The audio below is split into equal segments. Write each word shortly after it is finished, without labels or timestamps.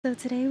So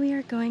today we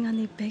are going on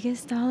the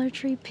biggest Dollar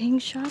Tree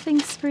pink shopping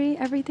spree.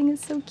 Everything is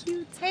so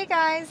cute. Hey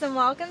guys, and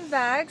welcome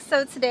back.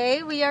 So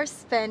today we are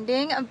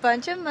spending a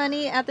bunch of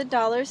money at the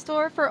dollar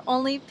store for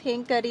only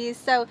pink goodies.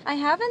 So I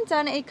haven't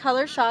done a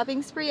color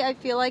shopping spree, I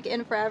feel like,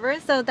 in forever.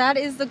 So that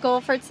is the goal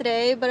for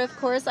today. But of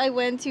course I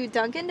went to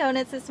Dunkin'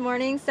 Donuts this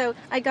morning. So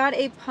I got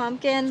a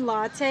pumpkin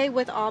latte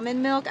with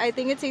almond milk. I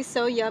think it tastes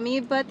so yummy,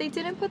 but they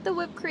didn't put the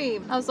whipped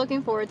cream. I was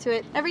looking forward to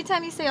it. Every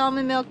time you say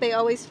almond milk, they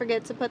always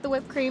forget to put the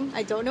whipped cream.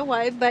 I don't know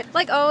why. But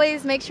like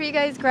always, make sure you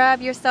guys grab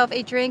yourself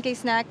a drink, a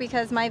snack,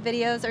 because my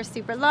videos are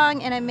super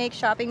long and I make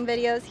shopping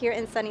videos here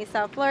in sunny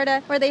South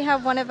Florida where they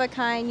have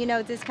one-of-a-kind,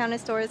 discounted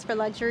stores for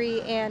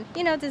luxury and,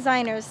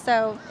 designers.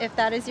 So if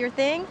that is your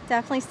thing,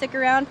 definitely stick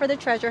around for the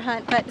treasure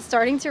hunt. But it's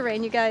starting to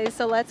rain, you guys,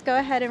 so let's go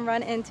ahead and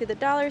run into the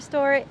dollar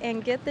store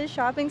and get this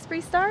shopping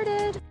spree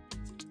started.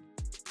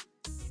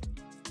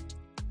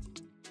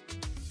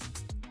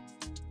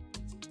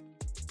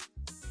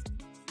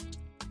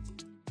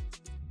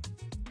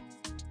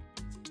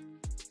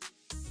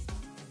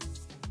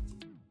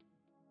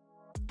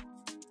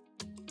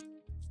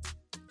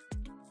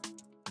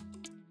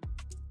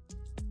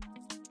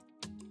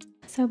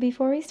 So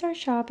before we start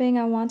shopping,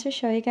 I want to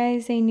show you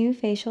guys a new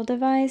facial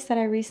device that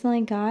I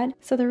recently got.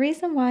 So the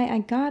reason why I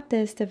got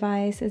this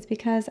device is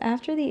because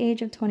after the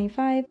age of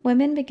 25,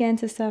 women begin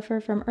to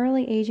suffer from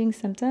early aging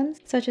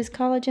symptoms such as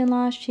collagen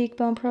loss,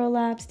 cheekbone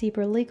prolapse,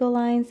 deeper legal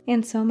lines,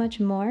 and so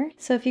much more.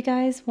 So if you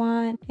guys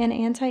want an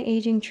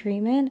anti-aging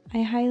treatment,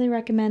 I highly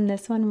recommend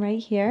this one right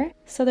here.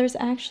 So there's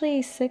actually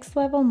a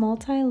 6-level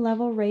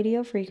multi-level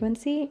radio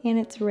frequency, and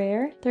it's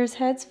rare. There's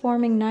heads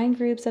forming 9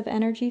 groups of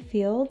energy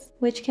fields,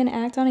 which can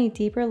act on a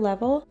deeper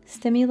level,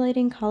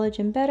 stimulating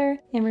collagen better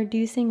and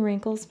reducing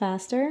wrinkles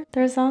faster.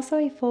 There's also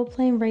a full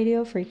plane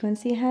radio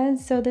frequency head,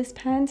 so this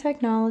patent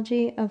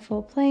technology of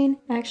full plane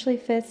actually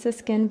fits the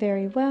skin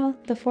very well.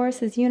 The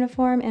force is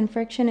uniform and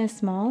friction is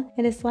small.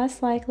 It is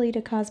less likely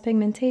to cause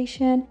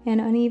pigmentation and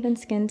uneven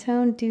skin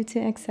tone due to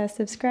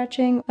excessive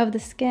scratching of the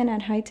skin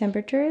at high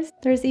temperatures.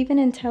 There's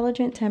even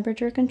intelligent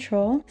temperature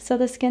control, so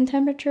the skin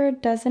temperature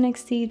doesn't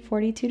exceed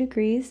 42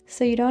 degrees,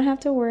 so you don't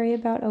have to worry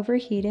about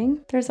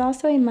overheating. There's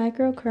also a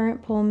microcurrent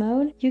pull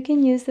mode. You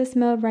can use this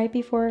mode right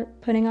before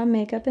putting on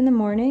makeup in the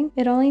morning.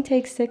 It only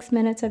takes 6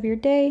 minutes of your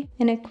day,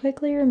 and it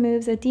quickly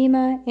removes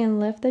edema and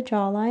lifts the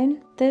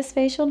jawline. This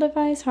facial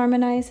device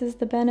harmonizes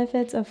the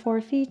benefits of 4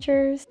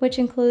 features, which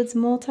includes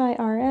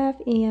multi-RF,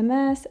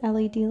 EMS,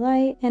 LED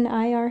light, and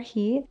IR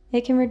heat.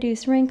 It can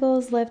reduce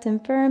wrinkles, lift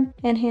and firm,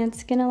 enhance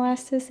skin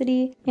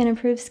elasticity, and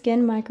improve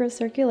skin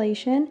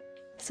microcirculation.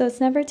 So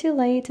it's never too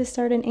late to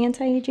start an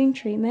anti-aging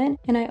treatment,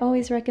 and I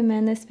always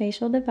recommend this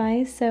facial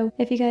device. So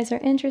if you guys are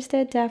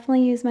interested,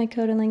 definitely use my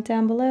code and link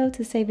down below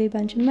to save a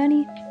bunch of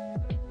money.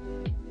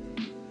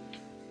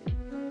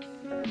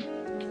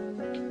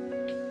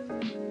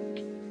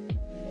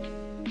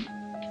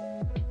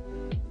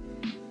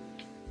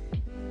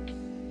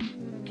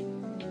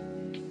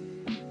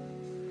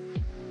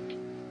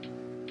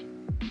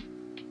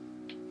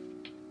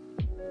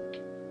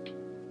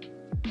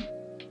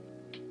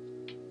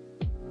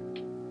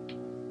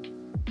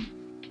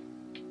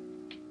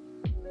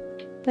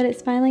 But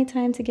it's finally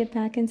time to get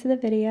back into the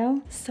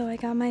video. So I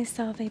got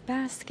myself a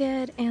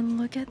basket, and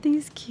look at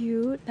these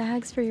cute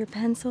bags for your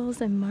pencils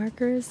and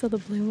markers. So the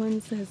blue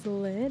one says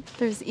lit.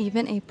 There's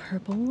even a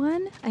purple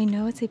one. I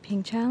know it's a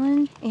pink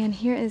challenge, and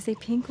here is a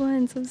pink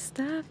one. So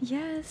stuff,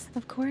 yes,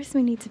 of course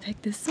we need to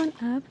pick this one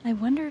up. I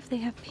wonder if they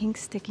have pink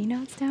sticky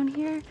notes down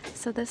here.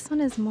 So this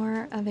one is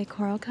more of a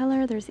coral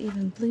color. There's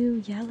even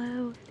blue,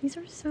 yellow. These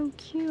are so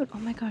cute. Oh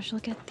my gosh,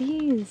 look at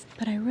these.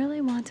 But I really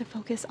want to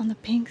focus on the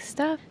pink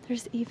stuff.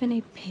 There's even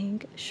a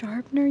pink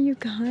sharpener, you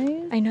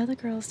guys. I know the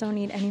girls don't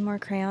need any more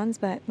crayons,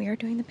 but we are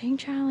doing the pink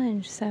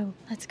challenge, so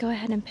let's go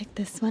ahead and pick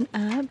this one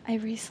up. I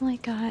recently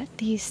got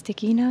these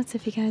sticky notes,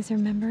 if you guys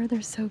remember.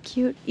 They're so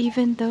cute.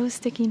 Even those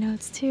sticky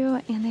notes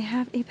too, and they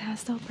have a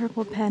pastel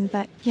purple pen.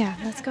 But yeah,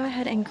 let's go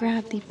ahead and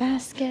grab the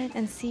basket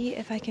and see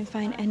if I can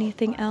find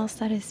anything else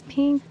that is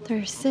pink.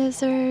 There's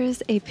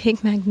scissors, a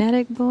pink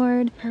magnetic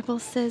board, purple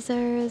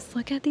scissors.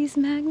 Look at these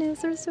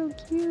magnets, they're so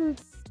cute.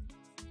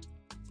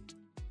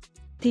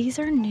 These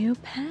are new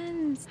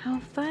pens. How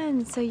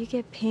fun. So you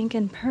get pink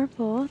and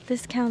purple.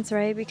 This counts,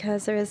 right?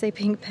 Because there is a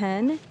pink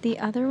pen. The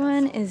other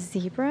one is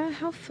zebra.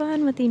 How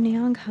fun with the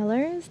neon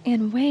colors.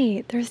 And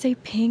wait, there's a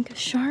pink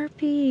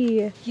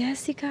Sharpie.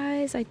 Yes, you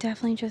guys, I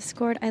definitely just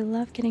scored. I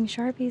love getting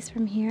Sharpies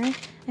from here.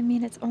 I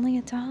mean, it's only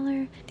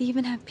 $1. They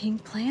even have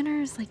pink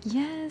planners. Like,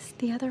 yes.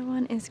 The other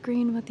one is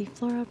green with the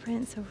floral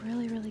print. So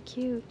really, really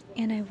cute.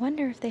 And I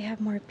wonder if they have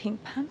more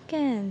pink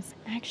pumpkins.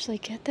 Actually,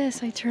 get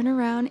this. I turn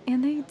around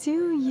and they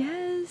do.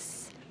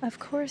 Yes. Of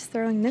course,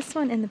 throwing this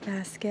one in the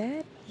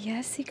basket.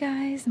 Yes, you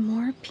guys,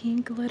 more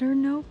pink glitter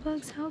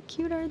notebooks. How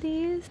cute are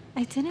these?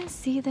 I didn't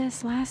see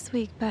this last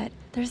week, but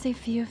there's a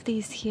few of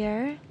these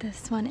here.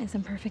 This one is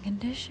in perfect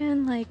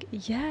condition. Like,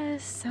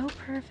 yes, so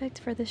perfect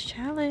for this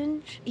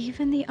challenge.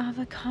 Even the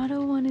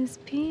avocado one is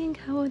pink.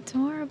 How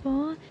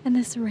adorable. And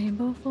this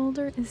rainbow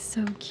folder is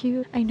so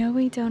cute. I know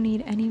we don't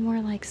need any more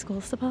like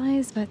school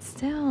supplies, but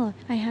still,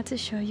 I had to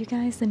show you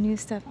guys the new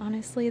stuff.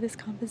 Honestly, this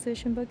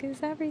composition book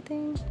is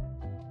everything.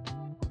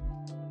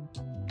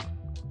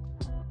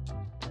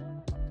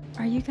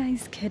 Are you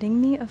guys kidding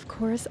me? Of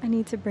course I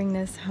need to bring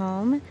this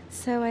home.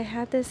 So I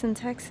had this in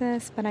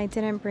Texas, but I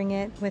didn't bring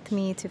it with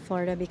me to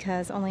Florida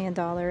because only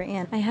 $1,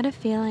 and I had a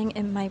feeling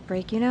it might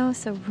break, you know,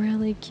 so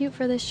really cute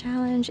for this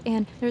challenge.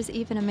 And there's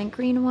even a mint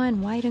green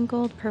one, white and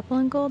gold, purple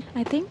and gold.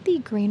 I think the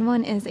green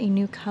one is a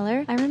new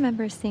color. I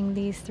remember seeing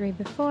these 3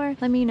 before.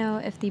 Let me know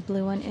if the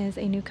blue one is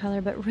a new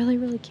color, but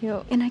really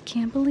cute. And I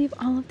can't believe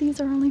all of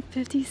these are only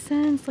 50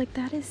 cents. Like,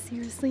 that is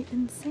seriously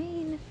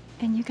insane.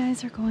 And you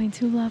guys are going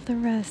to love the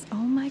rest. Oh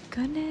my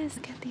goodness,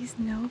 look at these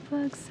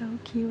notebooks, so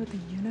cute with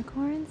the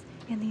unicorns.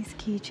 And these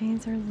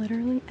keychains are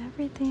literally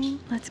everything.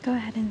 Let's go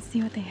ahead and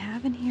see what they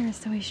have in here.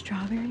 So a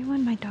strawberry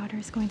one, my daughter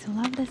is going to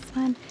love this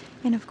one.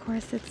 And of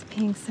course it's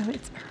pink, so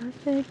it's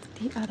perfect.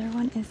 The other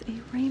one is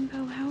a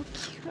rainbow. How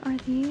cute are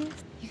these?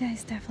 You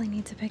guys definitely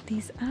need to pick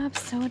these up.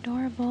 So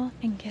adorable.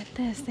 And get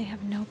this, they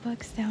have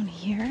notebooks down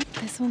here.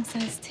 This one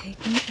says,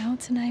 "Take me out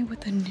tonight with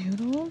the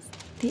noodles."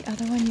 The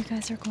other one you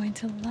guys are going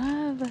to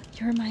love.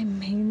 "You're my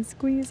main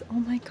squeeze."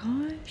 Oh my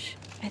gosh.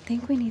 I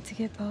think we need to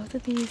get both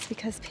of these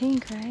because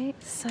pink, right?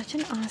 Such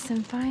an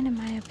awesome find in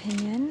my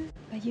opinion.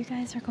 But you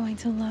guys are going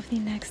to love the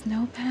next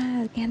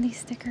notepad and these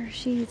sticker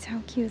sheets.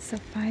 How cute. So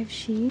 5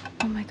 sheets.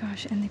 Oh my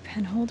gosh. And the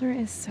pen holder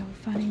is so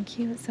fun and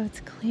cute. So it's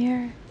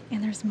clear.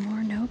 And there's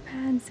more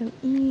notepads. So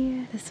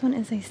this one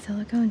is a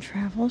silicone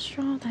travel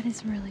straw. That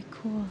is really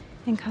cool.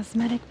 And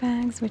cosmetic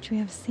bags, which we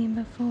have seen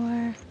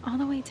before. All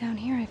the way down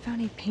here, I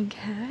found a pink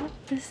hat.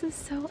 This is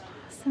so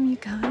awesome, you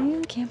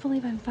guys. Can't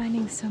believe I'm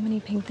finding so many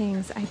pink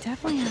things. I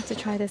definitely have to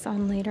try this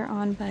on later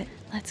on, but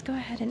let's go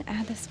ahead and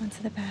add this one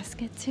to the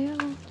basket too.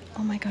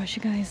 Oh my gosh,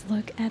 you guys,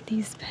 look at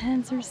these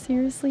pens. They're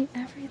seriously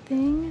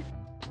everything.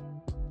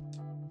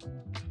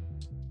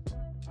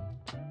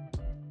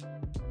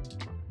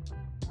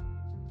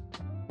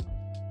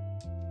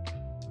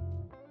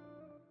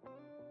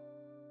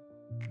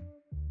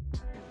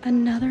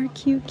 Another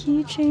cute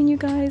keychain, you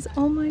guys.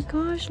 Oh my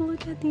gosh,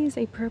 look at these.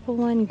 A purple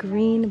one,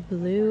 green,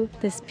 blue.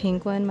 This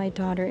pink one my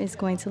daughter is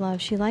going to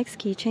love. She likes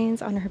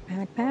keychains on her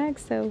backpack,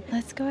 so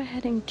let's go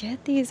ahead and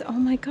get these. Oh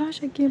my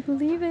gosh, I can't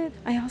believe it.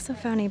 I also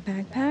found a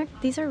backpack.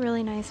 These are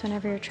really nice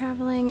whenever you're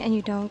traveling and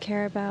you don't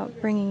care about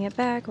bringing it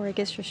back or it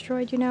gets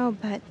destroyed, you know.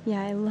 But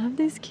yeah, I love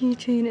this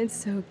keychain. It's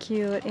so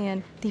cute.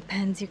 And the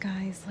pens, you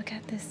guys, look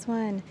at this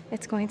one.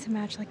 It's going to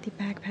match like the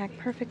backpack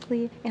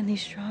perfectly. And the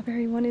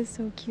strawberry one is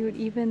so cute.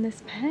 Even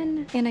this pen.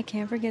 And I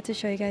can't forget to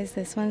show you guys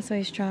this one. So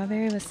a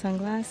strawberry with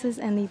sunglasses,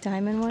 and the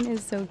diamond one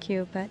is so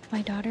cute. But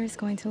my daughter is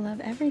going to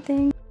love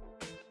everything.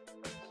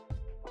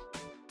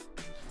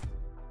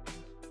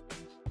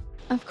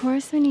 Of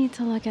course, we need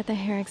to look at the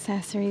hair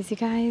accessories, you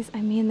guys. I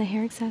mean, the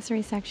hair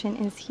accessory section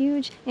is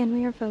huge and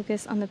we are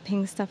focused on the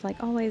pink stuff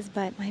like always,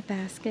 but my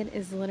basket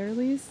is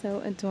literally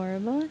so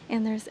adorable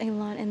and there's a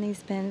lot in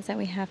these bins that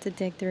we have to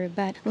dig through.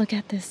 But look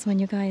at this one,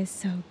 you guys,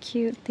 so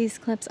cute. These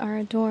clips are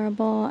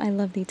adorable. I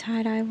love the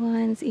tie-dye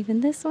ones.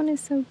 Even this one is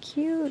so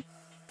cute.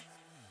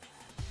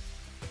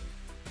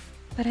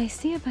 But I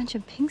see a bunch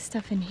of pink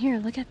stuff in here.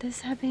 Look at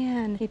this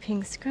headband, a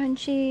pink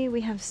scrunchie.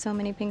 We have so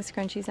many pink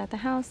scrunchies at the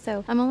house,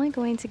 so I'm only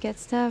going to get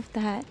stuff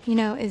that, you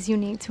know, is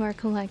unique to our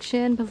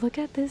collection. But look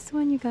at this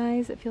one, you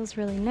guys. It feels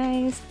really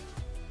nice.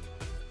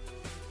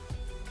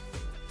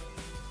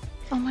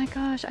 Oh my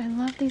gosh, I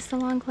love these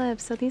salon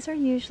clips. So these are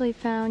usually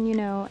found, you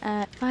know,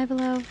 at Five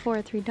Below for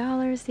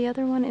 $3. The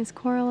other one is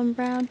coral and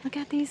brown. Look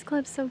at these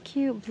clips, so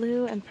cute,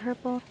 blue and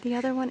purple. The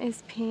other one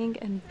is pink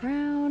and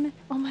brown.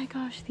 Oh my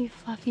gosh, the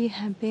fluffy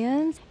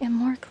headbands and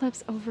more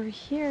clips over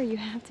here. You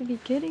have to be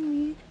kidding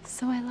me.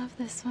 So I love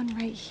this one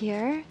right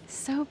here.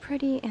 So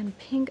pretty and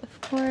pink, of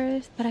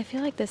course. But I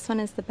feel like this one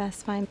is the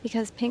best find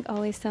because pink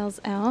always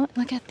sells out.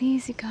 Look at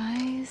these, you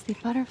guys. The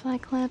butterfly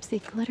clips, the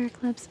glitter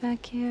clips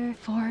back here,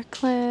 4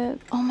 clips.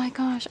 Oh my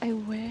gosh, I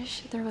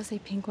wish there was a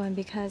pink one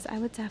because I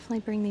would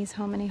definitely bring these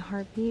home in a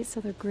heartbeat. So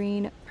they're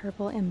green,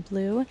 purple, and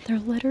blue. They're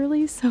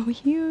literally so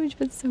huge,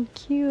 but so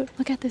cute.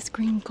 Look at this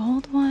green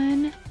gold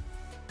one.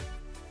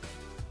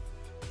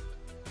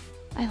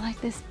 I like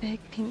this big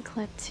pink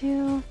clip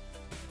too.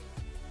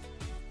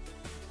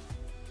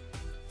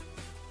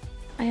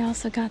 I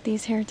also got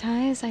these hair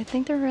ties. I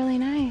think they're really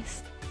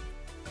nice.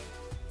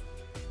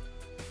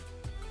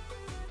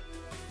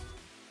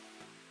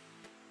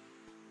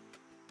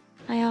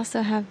 I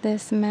also have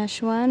this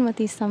mesh one with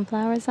these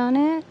sunflowers on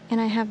it.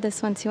 And I have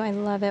this one too. I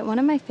love it. One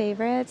of my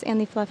favorites, and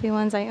the fluffy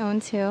ones I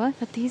own too.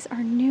 But these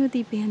are new.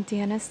 The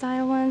bandana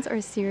style ones are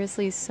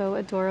seriously so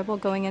adorable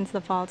going into the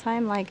fall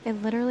time. Like,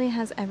 it literally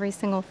has every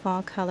single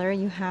fall color.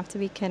 You have to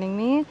be kidding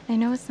me. I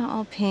know it's not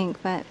all pink,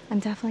 but I'm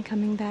definitely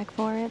coming back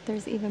for it.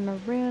 There's even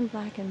maroon,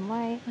 black, and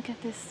white. Look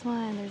at this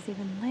one. There's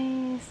even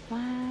lace,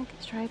 black,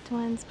 striped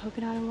ones,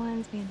 polka dotted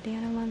ones,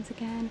 bandana ones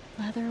again,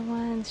 leather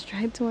ones,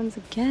 striped ones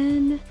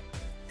again.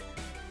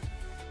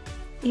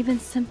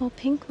 Even simple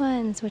pink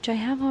ones, which I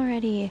have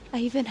already. I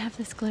even have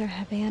this glitter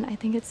headband. I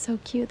think it's so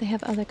cute. They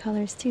have other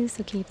colors too,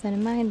 so keep that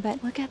in mind.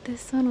 But look at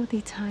this one with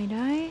the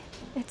tie-dye.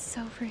 It's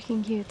so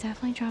freaking cute.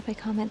 Definitely drop a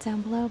comment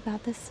down below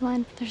about this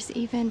one. There's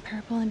even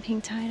purple and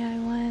pink tie-dye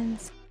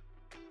ones.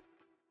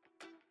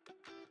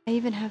 I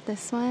even have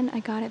this one. I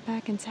got it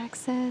back in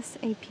Texas,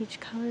 a peach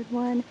colored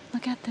one.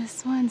 Look at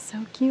this one,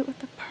 so cute with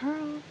the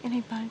pearl. And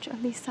a bunch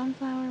of these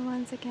sunflower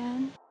ones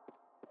again.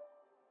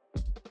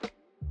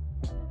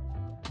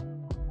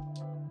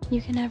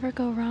 You can never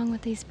go wrong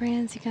with these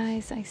brands, you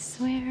guys, I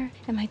swear.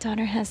 And my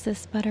daughter has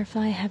this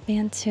butterfly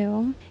headband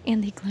too,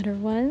 and the glitter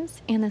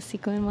ones, and the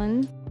sequin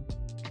ones.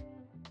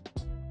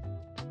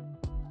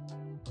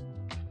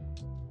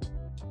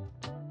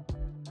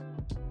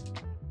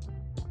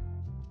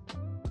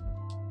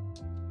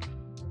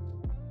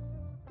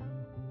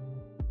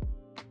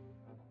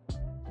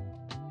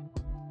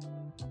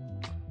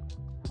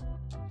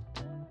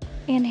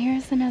 And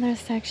here's another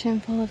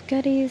section full of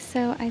goodies.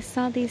 So I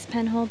saw these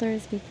pen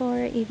holders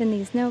before, even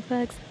these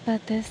notebooks,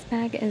 but this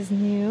bag is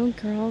new.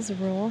 Girls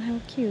Rule, how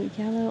cute.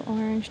 Yellow,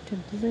 orange to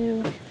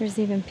blue. There's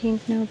even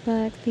pink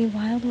notebook. The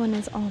wild one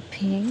is all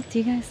pink. Do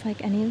you guys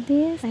like any of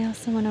these? I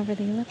also went over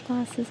the lip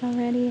glosses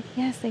already.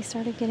 Yes, they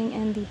started getting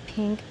in the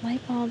pink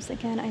light bulbs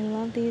again. I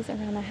love these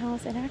around the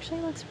house. It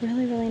actually looks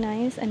really, really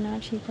nice and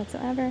not cheap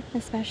whatsoever,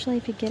 especially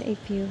if you get a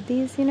few of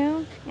these, you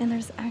know? And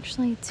there's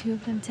actually 2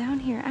 of them down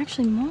here,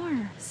 actually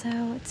more. So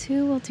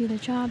 2 will do the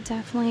job.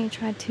 Definitely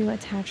try to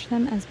attach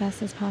them as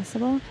best as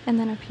possible. And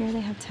then up here they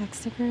have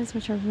text stickers,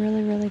 which are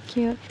really, really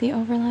cute. The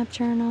overlap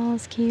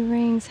journals, key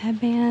rings,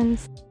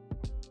 headbands.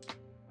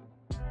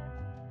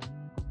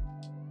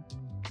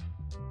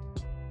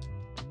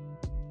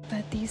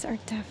 But these are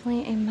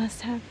definitely a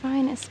must-have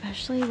find,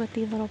 especially with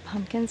the little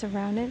pumpkins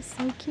around it.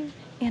 So cute.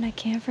 And I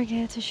can't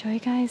forget to show you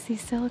guys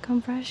these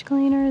silicone brush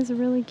cleaners.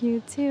 Really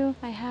cute too.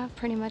 I have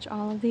pretty much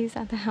all of these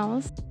at the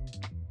house.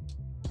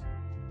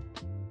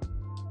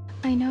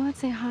 I know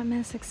it's a hot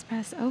mess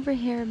express over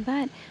here,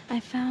 but I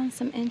found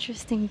some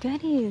interesting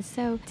goodies.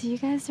 So do you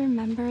guys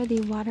remember the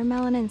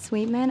watermelon and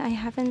sweet mint? I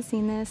haven't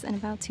seen this in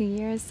about 2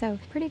 years, so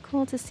pretty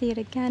cool to see it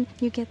again.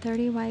 You get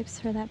 30 wipes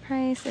for that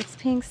price. It's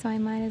pink, so I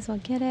might as well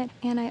get it.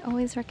 And I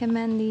always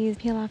recommend these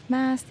peel off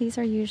masks. These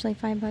are usually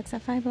 $5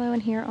 at Five Below,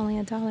 and here only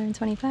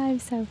 $1.25.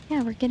 So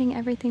yeah, we're getting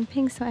everything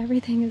pink, so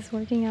everything is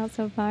working out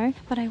so far.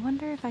 But I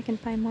wonder if I can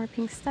find more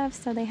pink stuff.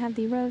 So they have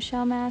the rose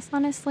shell mask.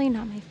 Honestly,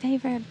 not my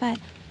favorite, but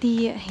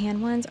the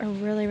hand ones are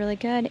really, really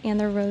good, and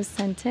they're rose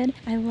scented.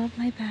 I love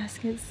my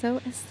basket.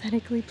 So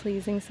aesthetically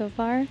pleasing so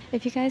far.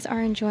 If you guys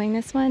are enjoying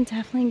this one,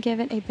 definitely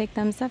give it a big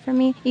thumbs up for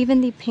me.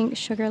 Even the pink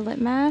sugar lip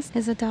mask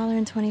is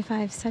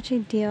 $1.25. Such a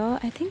deal.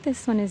 I think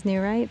this one is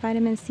new, right?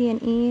 Vitamin C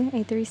and E,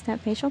 a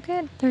 3-step facial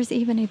kit. There's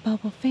even a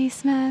bubble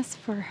face mask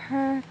for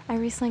her. I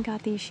recently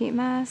got these sheet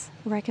masks.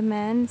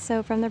 Recommend.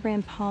 So from the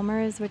brand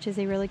Palmer's, which is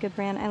a really good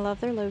brand. I love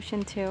their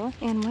lotion too.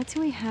 And what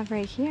do we have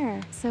right here?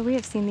 So we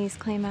have seen these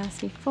clay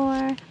masks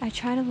before. I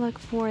try to look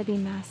for the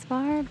mask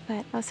bar,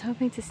 but I was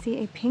hoping to see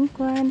a pink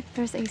one.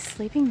 There's a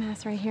sleeping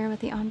mask right here with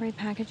the ombre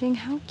packaging.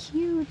 How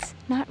cute.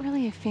 Not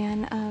really a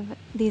fan of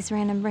these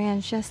random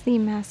brands, just the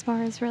mask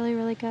bar is really,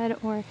 really good.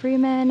 Or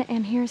Freeman.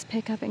 And here's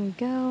Pick Up and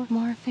Go.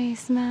 More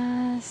face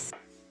masks.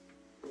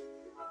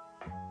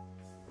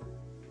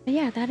 But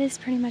yeah, that is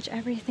pretty much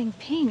everything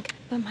pink.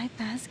 But my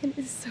basket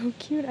is so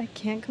cute, I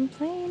can't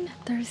complain.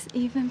 There's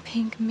even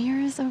pink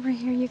mirrors over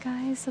here, you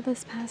guys. So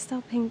this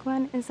pastel pink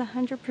one is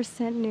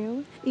 100%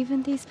 new.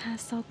 Even these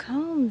pastel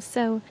combs.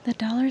 So the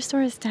dollar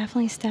store is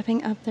definitely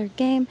stepping up their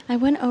game. I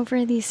went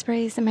over these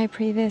sprays in my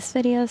previous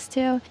videos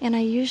too. And I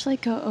usually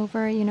go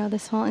over, you know,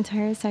 this whole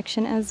entire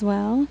section as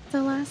well.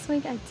 So last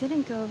week I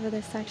didn't go over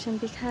this section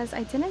because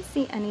I didn't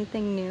see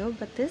anything new.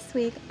 But this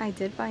week I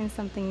did find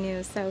something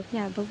new. So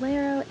yeah,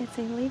 Bolero, it's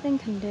a leave-in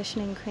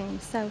conditioning cream.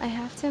 So I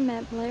have to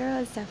admit, Bolero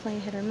is definitely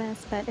hit or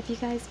miss, but if you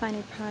guys find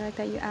a product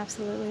that you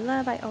absolutely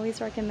love, I always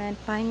recommend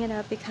buying it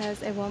up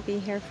because it won't be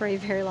here for a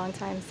very long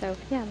time. So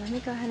yeah, let me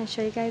go ahead and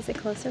show you guys a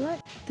closer look.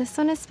 This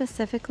one is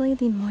specifically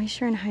the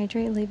Moisture and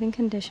Hydrate Leave-In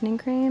Conditioning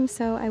Cream,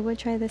 so I would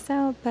try this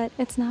out, but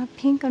it's not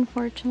pink,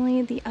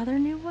 unfortunately. The other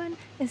new one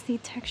is the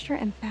Texture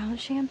and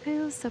Bounce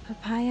shampoo, so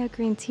papaya,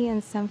 green tea,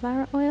 and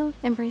sunflower oil.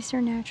 Embrace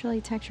your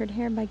naturally textured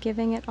hair by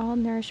giving it all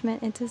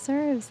nourishment it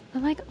deserves.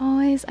 But like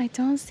always, I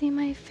don't see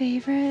my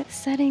favorite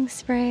setting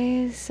spray.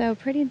 guys, so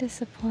pretty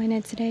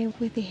disappointed today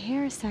with the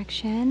hair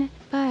section,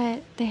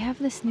 but they have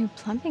this new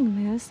plumping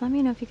mousse. Let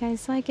me know if you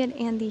guys like it,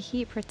 and the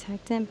heat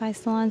protectant by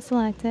Salon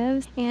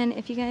Selectives. And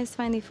if you guys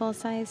find the full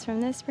size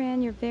from this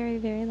brand, you're very,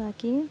 very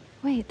lucky.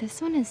 Wait,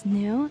 this one is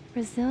new.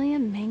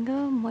 Brazilian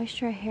Mango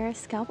Moisture Hair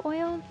Scalp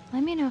Oil.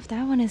 Let me know if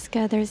that one is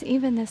good. There's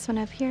even this one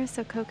up here,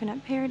 so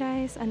Coconut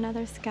Paradise,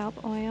 another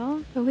scalp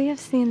oil. But we have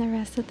seen the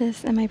rest of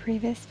this in my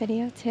previous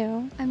video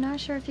too. I'm not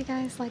sure if you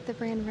guys like the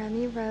brand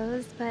Remy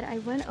Rose, but I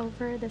went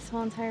over this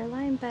whole entire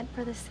line, but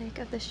for the sake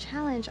of this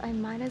challenge, I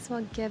might as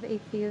well give a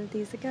few of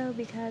these a go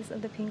because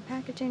of the pink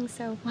packaging,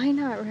 so why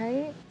not,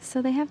 right?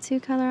 So they have two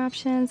color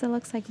options. It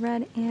looks like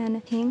red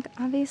and pink.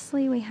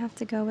 Obviously, we have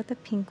to go with the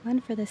pink one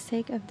for the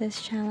sake of this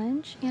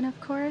challenge. And of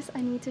course,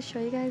 I need to show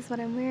you guys what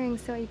I'm wearing.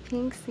 So a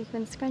pink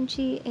sequin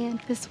scrunchie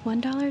and this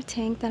 $1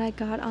 tank that I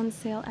got on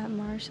sale at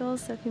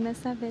Marshall's. So if you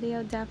missed that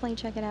video, definitely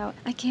check it out.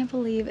 I can't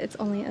believe it's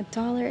only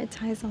 $1. It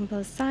ties on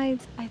both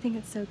sides. I think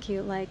it's so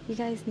cute. Like, you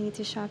guys need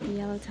to shop the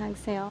yellow tag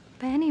sale.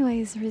 But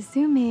anyways,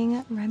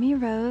 resuming, Remy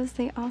Rose,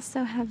 they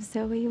also have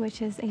Zoe,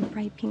 which is a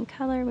bright pink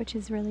color, which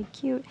is really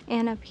cute.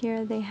 And up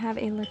here, they have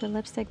a liquid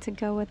lipstick to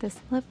go with this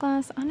lip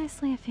gloss.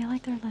 Honestly, I feel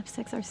like their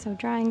lipsticks are so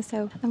drying,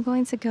 so I'm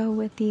going to go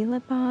with the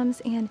lip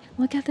balms. And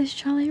look at this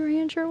Jolly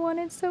Rancher one.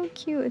 It's so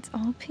cute. It's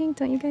all pink.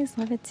 Don't you guys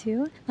love it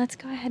too? Let's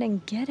go ahead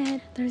and get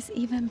it. There's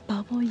even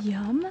Bubble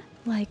Yum.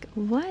 Like,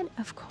 what?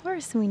 Of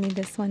course we need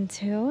this one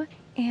too.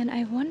 And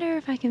I wonder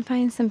if I can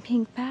find some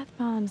pink bath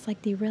bombs,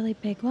 like the really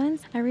big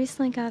ones. I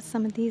recently got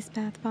some of these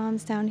bath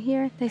bombs down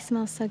here. They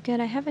smell so good.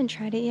 I haven't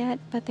tried it yet,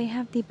 but they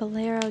have the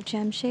Bolero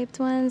gem-shaped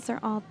ones. They're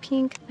all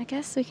pink. I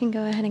guess we can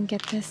go ahead and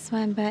get this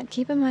one, but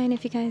keep in mind,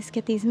 if you guys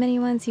get these mini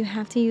ones, you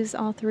have to use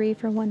all three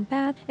for one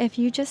bath. If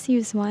you just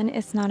use one,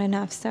 it's not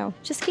enough, so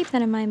just keep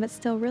that in mind, but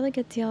still really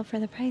good deal for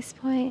the price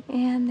point.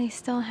 And they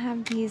still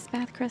have these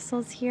bath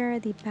crystals here,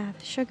 the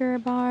bath sugar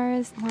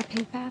bars, more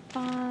pink bath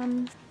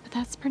bombs.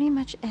 That's pretty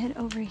much it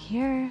over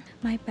here.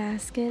 My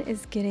basket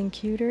is getting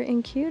cuter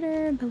and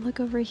cuter, but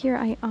look over here,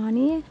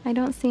 Ioni. I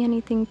don't see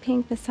anything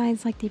pink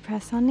besides like the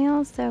press-on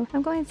nails, so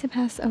I'm going to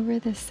pass over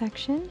this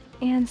section.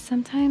 And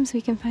sometimes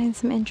we can find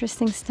some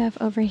interesting stuff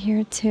over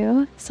here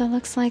too. So it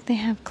looks like they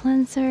have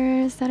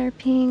cleansers that are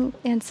pink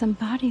and some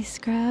body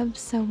scrubs,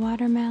 so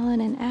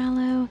watermelon and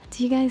aloe.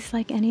 Do you guys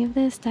like any of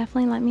this?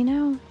 Definitely let me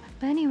know.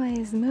 But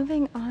anyways,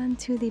 moving on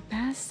to the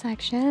bath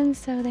section.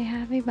 So they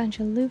have a bunch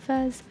of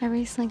loofahs. I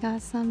recently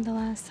got some the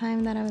last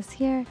time that I was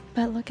here.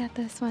 But look at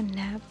this one,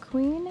 Nap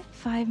Queen.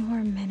 5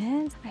 more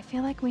minutes. I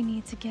feel like we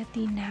need to get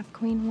the Nap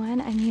Queen one.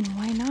 I mean,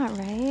 why not,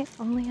 right?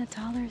 Only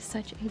 $1 is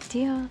such a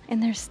deal.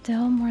 And there's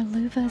still more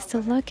loofahs to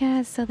look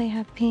at. So they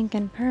have pink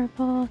and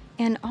purple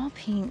and all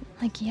pink.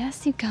 Like,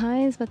 yes, you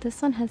guys, but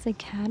this one has a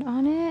cat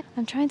on it.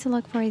 I'm trying to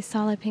look for a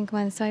solid pink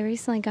one. So I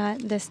recently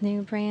got this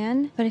new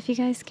brand. But if you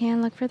guys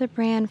can, look for the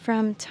brand from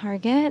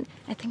Target.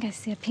 I think I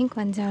see a pink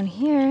one down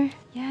here.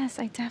 Yes,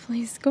 I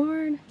definitely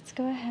scored. Let's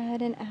go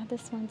ahead and add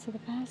this one to the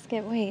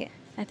basket. Wait,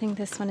 I think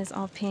this one is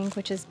all pink,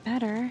 which is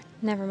better.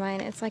 Never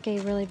mind, it's like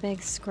a really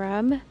big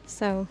scrub.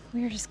 So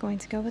we're just going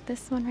to go with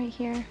this one right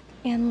here.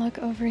 And look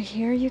over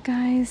here, you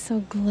guys, so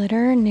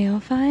glitter nail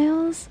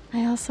files.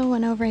 I also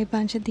went over a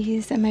bunch of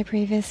these in my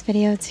previous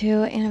video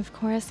too, and of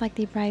course, like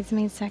the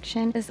bridesmaid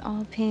section is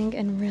all pink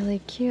and really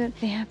cute.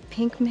 They have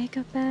pink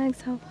makeup bags.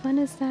 How fun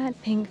is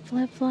that? Pink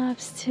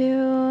flip-flops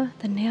too.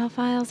 The nail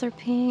files are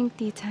pink.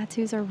 The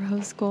tattoos are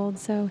rose gold,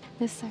 so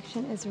this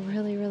section is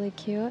really, really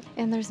cute.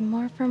 And there's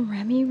more from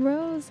Remy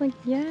Rose, like,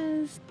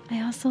 yes.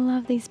 I also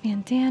love these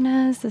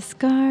bandanas, the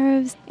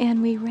scarves,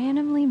 and we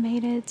randomly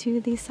made it to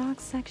the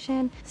socks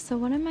section. So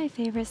one of my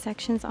favorite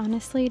sections,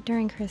 honestly,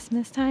 during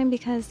Christmas time,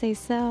 because they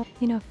sell,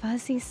 you know,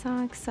 fuzzy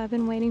socks. So I've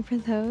been waiting for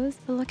those.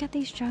 But look at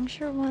these junk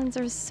shirt ones.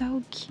 They're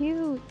so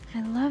cute.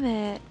 I love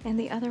it. And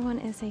the other one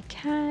is a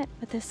cat,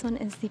 but this one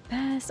is the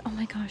best. Oh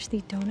my gosh, the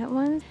donut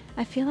ones.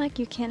 I feel like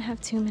you can't have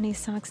too many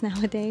socks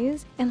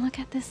nowadays. And look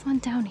at this one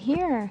down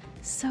here.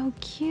 So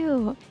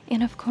cute.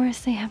 And of course,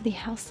 they have the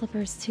house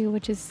slippers too,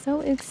 which is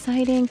so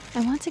exciting.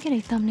 I want to get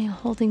a thumbnail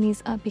holding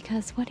these up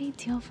because what a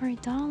deal for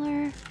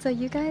 $1. So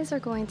you guys are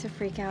going to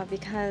freak out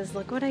because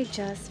look what I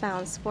just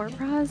found. Sport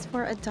bras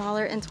for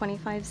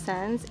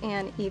 $1.25,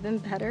 and even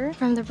better,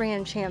 from the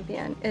brand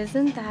Champion.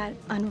 Isn't that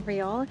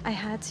unreal? I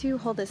had to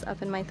hold this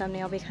up in my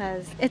thumbnail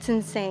because it's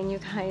insane, you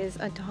guys.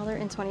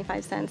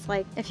 $1.25.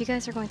 Like, if you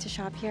guys are going to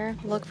shop here,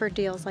 look for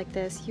deals like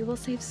this. You will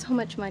save so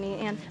much money.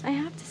 And I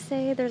have to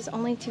say, there's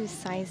only 2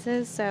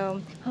 sizes,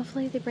 so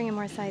hopefully they bring in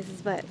more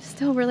sizes, but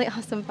still really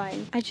awesome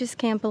find. I just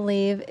can't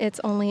believe it's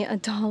only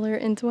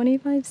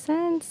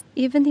 $1.25.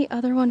 Even the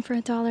other one for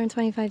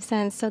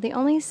 $1.25. So the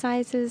only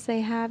sizes they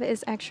have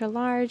is extra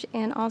large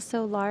and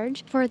also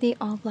large for the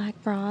all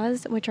black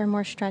bras, which are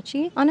more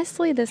stretchy.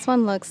 Honestly, this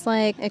one looks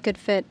like it could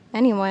fit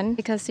anyone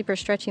because super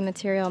stretchy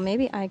material.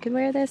 Maybe I could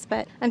wear this,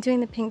 but I'm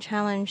doing the pink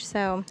challenge,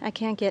 so I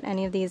can't get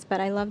any of these,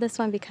 but I love this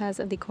one because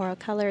of the coral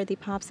color, the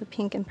pops of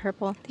pink and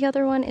purple. The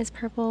other one is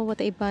purple with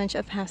a bunch bunch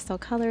of pastel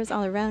colors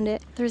all around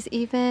it. There's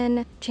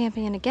even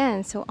Champion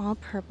again, so all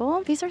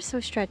purple. These are so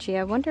stretchy.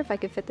 I wonder if I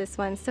could fit this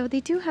one. So they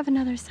do have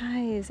another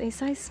size, a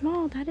size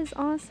small. That is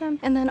awesome.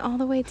 And then all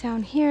the way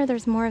down here,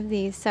 there's more of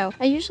these. So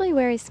I usually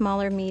wear a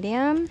smaller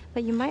medium,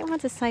 but you might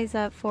want to size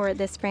up for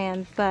this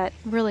brand, but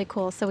really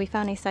cool. So we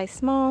found a size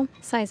small,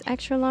 size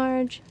extra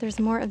large. There's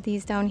more of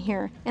these down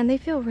here, and they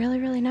feel really,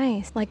 really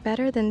nice, like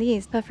better than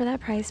these. But for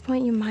that price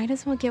point, you might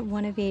as well get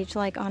one of each.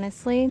 Like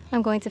honestly,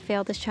 I'm going to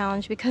fail this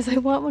challenge because I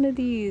want one of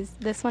these.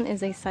 This one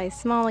is a size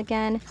small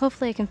again.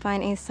 Hopefully I can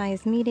find a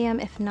size medium.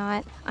 If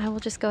not, I will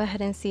just go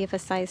ahead and see if a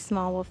size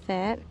small will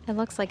fit. It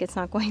looks like it's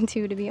not going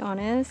to be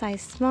honest.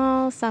 Size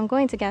small, so I'm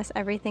going to guess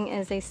everything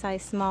is a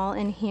size small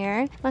in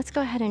here. Let's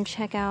go ahead and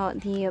check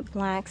out the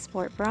black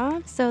sport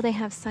bra. So they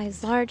have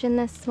size large in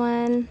this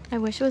one. I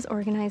wish it was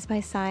organized by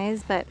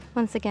size, but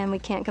once again, we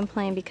can't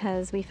complain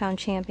because we found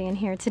Champion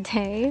here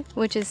today,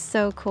 which is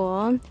so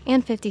cool.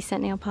 And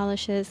 50-cent nail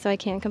polishes, so I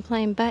can't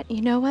complain. But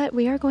you know what?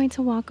 We are going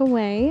to walk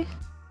away.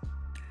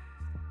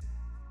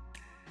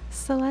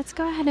 So let's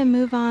go ahead and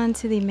move on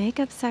to the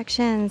makeup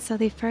section. So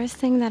the first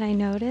thing that I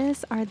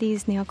noticed are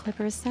these nail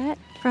clippers set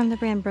from the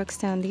brand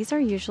Brookstone. These are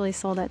usually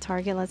sold at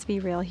Target, let's be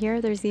real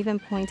here. There's even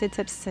pointed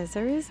tip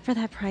scissors for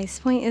that price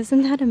point.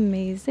 Isn't that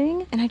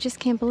amazing? And I just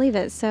can't believe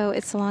it. So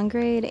it's long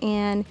grade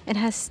and it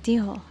has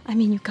steel. I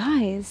mean, you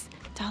guys,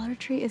 Dollar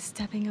Tree is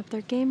stepping up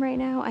their game right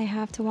now. I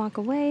have to walk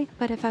away,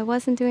 but if I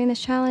wasn't doing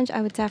this challenge,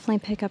 I would definitely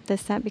pick up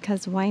this set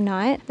because why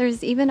not?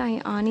 There's even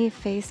Ioni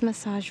face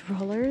massage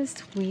rollers,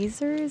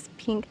 tweezers,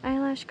 pink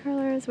eyelash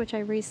curlers, which I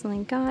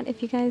recently got,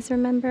 if you guys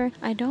remember.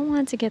 I don't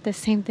want to get the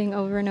same thing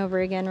over and over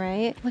again,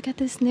 right? Look at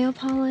this nail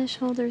polish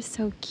holder,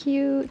 so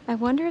cute. I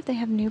wonder if they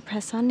have new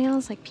press-on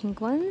nails, like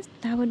pink ones.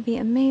 That would be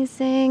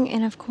amazing.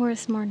 And of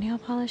course, more nail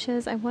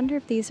polishes. I wonder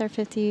if these are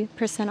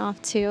 50%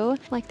 off too,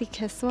 like the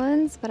Kiss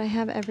ones, but I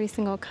have every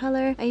single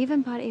color. I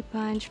even bought a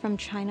bunch from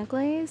China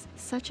Glaze.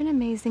 Such an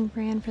amazing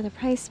brand for the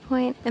price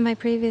point. In my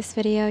previous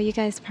video, you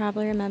guys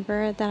probably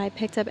remember that I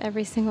picked up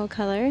every single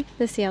color.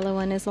 This yellow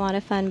one is a lot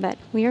of fun, but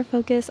we are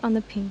focused on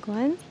the pink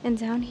one. And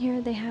down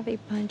here, they have a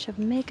bunch of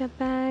makeup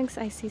bags.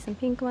 I see some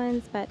pink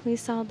ones, but we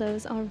saw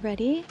those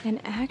already.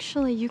 And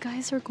actually, you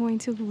guys are going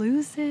to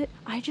lose it.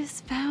 I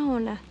just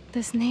found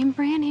this name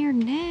brand here,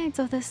 NYX.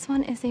 So this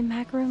one is a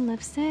macaroon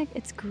lipstick.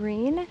 It's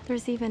green.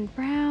 There's even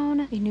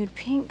brown, a nude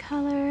pink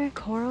color,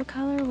 coral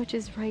color, which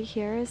is right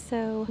here.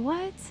 So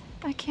what?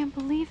 I can't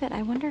believe it.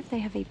 I wonder if they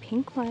have a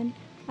pink one.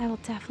 I will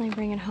definitely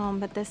bring it home,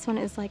 but this one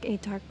is like a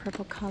dark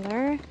purple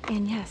color.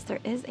 And yes,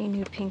 there is a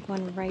nude pink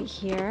one right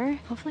here.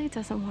 Hopefully it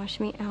doesn't wash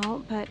me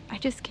out, but I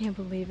just can't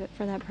believe it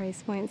for that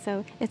price point.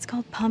 So it's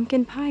called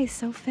Pumpkin Pie,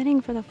 so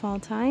fitting for the fall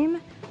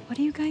time. What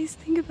do you guys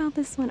think about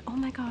this one? Oh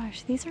my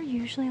gosh, these are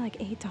usually like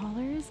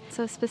 $8.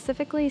 So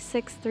specifically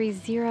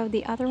 630.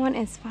 The other one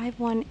is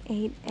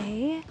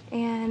 518A,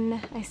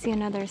 and I see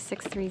another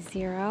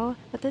 630.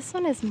 But this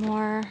one is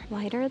more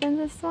lighter than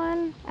this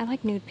one. I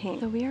like nude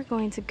pink, so we are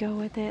going to go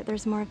with it.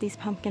 There's more of these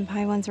pumpkin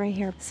pie ones right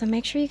here. So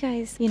make sure you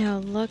guys,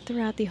 look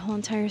throughout the whole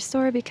entire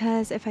store,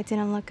 because if I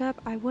didn't look up,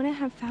 I wouldn't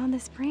have found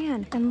this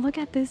brand. And look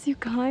at this, you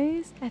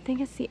guys. I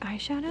think it's the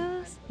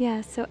eyeshadows.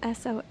 Yeah, so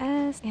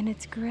SOS, and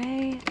it's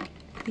gray.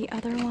 The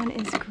other one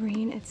is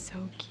green. It's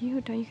so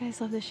cute. Don't you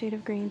guys love the shade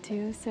of green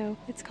too? So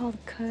it's called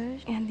Kush.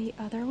 And the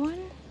other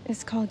one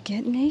is called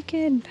Get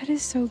Naked. That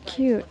is so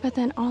cute. But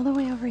then all the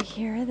way over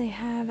here, they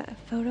have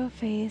photo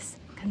face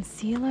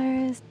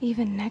concealers,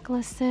 even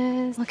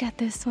necklaces. Look at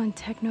this one,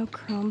 Techno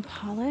Chrome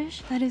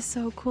Polish. That is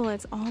so cool.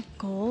 It's all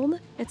gold.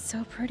 It's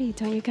so pretty,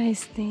 don't you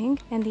guys think?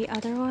 And the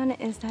other one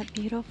is that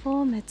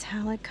beautiful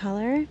metallic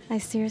color. I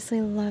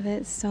seriously love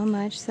it so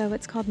much. So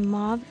it's called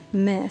Mauve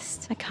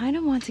Mist. I kind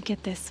of want to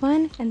get this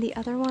one. And the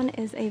other one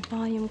is a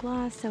volume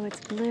gloss, so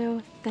it's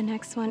blue. The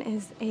next one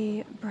is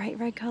a bright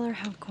red color.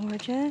 How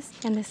gorgeous.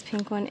 And this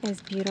pink one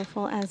is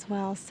beautiful as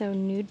well. So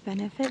nude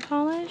benefit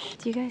polish.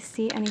 Do you guys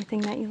see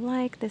anything that you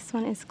like? This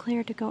one is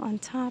clear to go on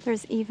top.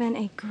 There's even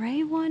a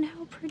gray one.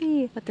 How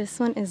pretty. But this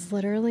one is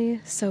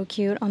literally so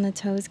cute on the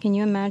toes. Can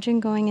you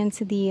imagine going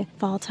into the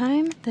fall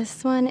time?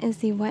 This one is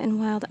the Wet n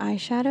Wild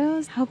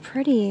eyeshadows. How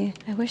pretty.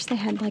 I wish they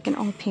had like an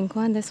all pink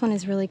one. This one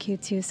is really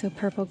cute too. So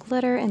purple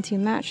glitter and two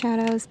matte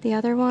shadows. The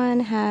other one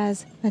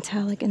has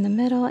metallic in the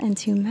middle and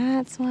two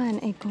mattes. One,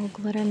 a gold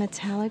glitter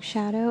metallic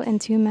shadow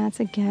and two mattes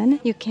again.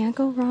 You can't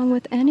go wrong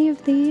with any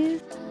of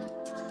these.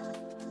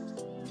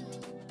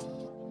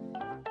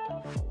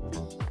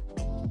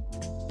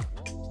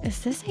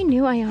 Is this a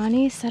new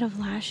Ioni set of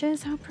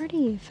lashes? How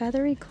pretty.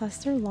 Feathery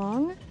cluster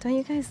long. Don't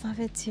you guys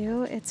love it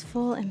too? It's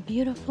full and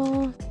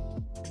beautiful.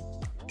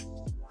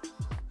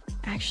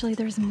 Actually,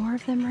 there's more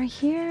of them right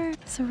here.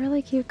 So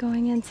really cute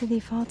going into the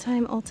fall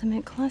time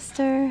ultimate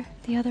cluster.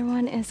 The other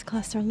one is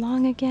cluster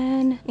long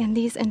again. And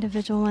these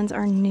individual ones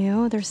are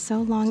new. They're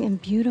so long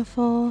and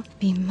beautiful.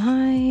 Be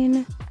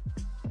mine.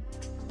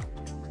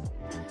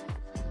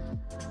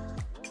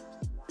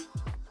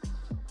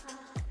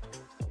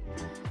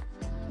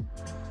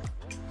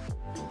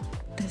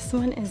 This This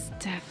one is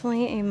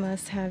definitely a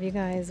must-have, you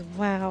guys.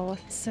 Wow,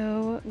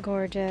 so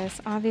gorgeous.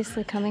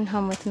 Obviously coming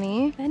home with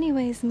me.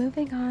 Anyways,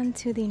 moving on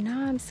to the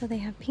knobs. So they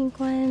have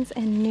pink ones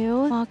and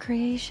new fall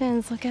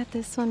creations. Look at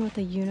this one with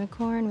the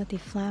unicorn with the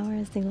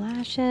flowers, the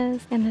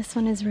lashes. And this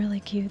one is really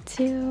cute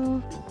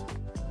too.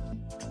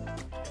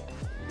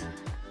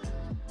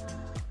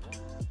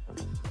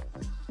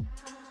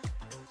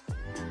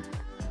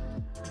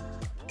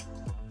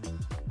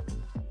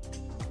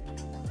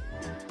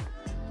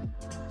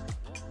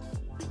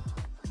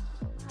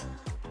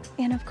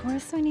 And of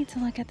course we need to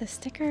look at the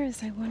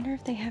stickers. I wonder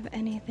if they have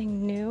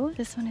anything new.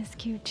 This one is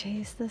cute,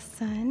 Chase the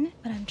Sun,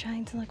 but I'm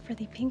trying to look for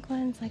the pink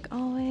ones like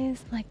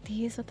always. Like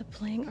these with the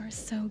bling are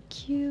so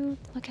cute.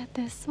 Look at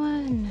this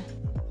one.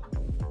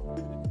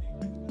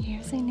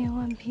 Here's a new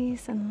one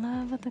piece in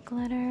love with the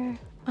glitter.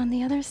 On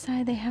the other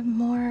side, they have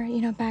more,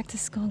 you know, back to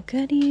school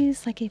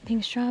goodies, like a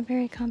pink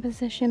strawberry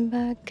composition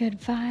book, good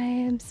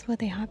vibes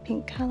with a hot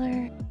pink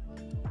color.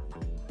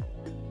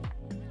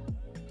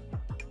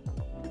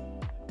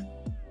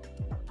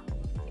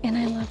 And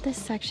I love this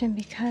section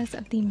because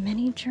of the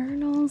mini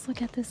journals.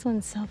 Look at this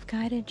one,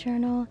 self-guided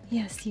journal.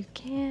 Yes, you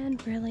can.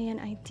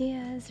 Brilliant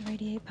ideas,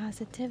 radiate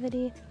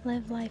positivity,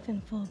 live life in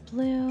full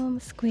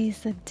bloom,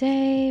 squeeze the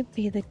day,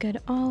 be the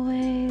good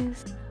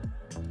always.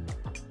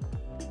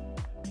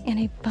 And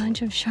a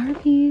bunch of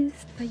Sharpies.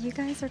 But you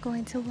guys are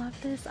going to love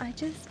this. I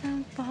just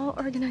found fall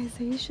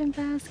organization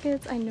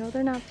baskets. I know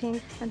they're not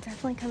pink. I'm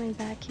definitely coming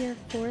back here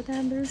for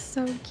them. They're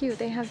so cute.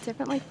 They have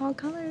different like fall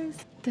colors.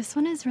 This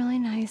one is really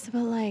nice,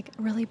 but like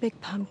really big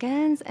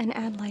pumpkins and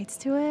add lights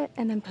to it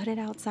and then put it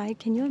outside.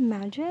 Can you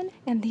imagine?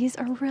 And these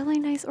are really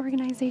nice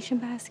organization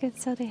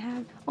baskets. So they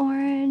have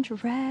orange,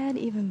 red,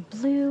 even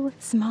blue,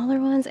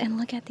 smaller ones. And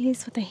look at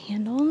these with the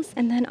handles.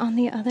 And then on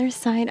the other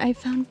side, I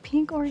found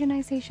pink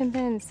organization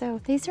bins. So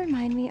these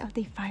remind me of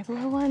the Five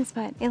Below ones,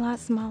 but a lot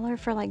smaller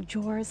for like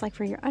drawers, like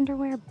for your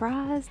underwear,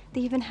 bras. They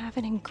even have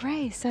it in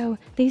gray. So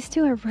these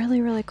two are really,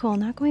 really cool.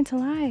 Not going to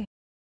lie.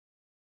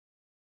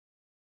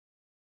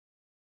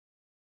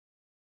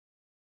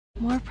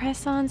 More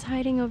press-ons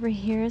hiding over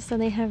here. So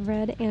they have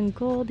red and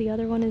gold. The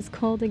other one is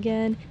gold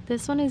again.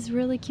 This one is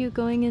really cute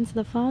going into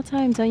the fall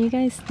time, don't you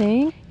guys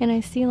think? And I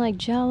see like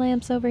gel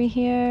lamps over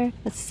here,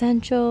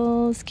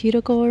 essentials,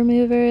 cuticle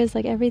removers,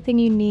 like everything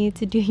you need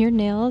to do your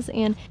nails.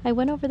 And I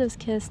went over those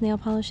Kiss nail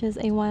polishes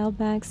a while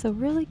back, so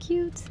really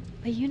cute.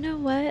 But you know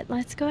what?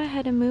 Let's go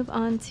ahead and move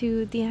on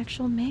to the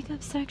actual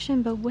makeup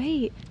section. But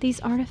wait, these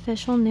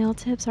artificial nail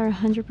tips are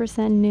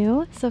 100%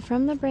 new. So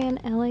from the brand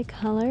LA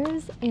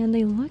Colors, and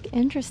they look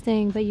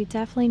interesting, but you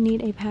definitely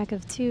need a pack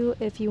of 2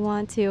 if you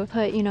want to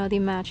put, you know, the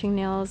matching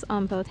nails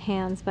on both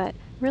hands. But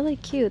really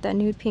cute, that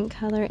nude pink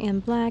color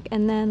and black.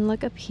 And then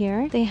look up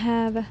here, they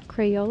have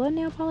Crayola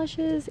nail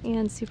polishes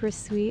and super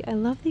sweet. I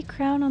love the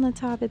crown on the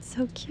top, it's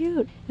so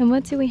cute. And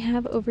what do we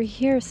have over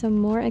here? Some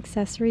more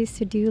accessories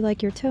to do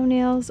like your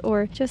toenails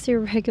or just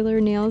your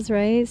regular nails,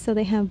 right? So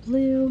they have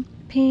blue,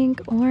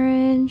 pink,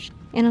 orange,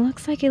 and it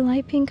looks like a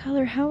light pink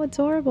color. How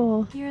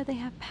adorable. Here they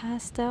have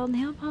pastel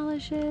nail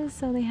polishes.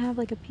 So they have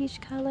like a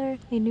peach color,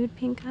 a nude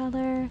pink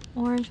color,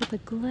 orange with a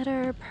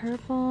glitter,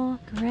 purple,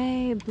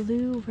 gray,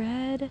 blue,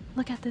 red.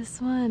 Look at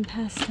this one,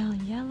 pastel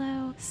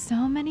yellow.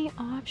 So many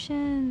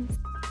options.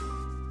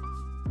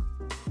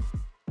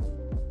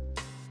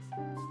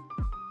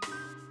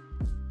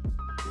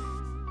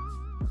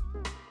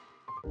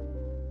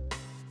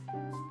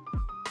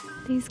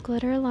 These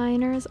glitter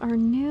liners are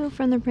new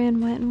from the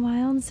brand Wet n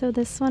Wild. So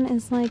this one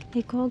is like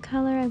a gold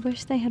color. I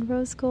wish they had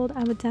rose gold.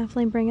 I would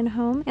definitely bring it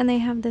home. And they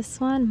have this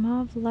one,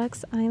 Mauve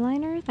Luxe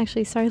eyeliner.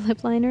 Actually, sorry,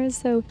 lip liners.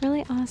 So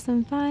really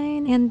awesome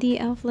find. And the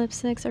e.l.f.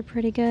 lipsticks are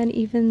pretty good.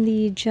 Even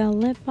the gel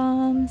lip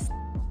balms.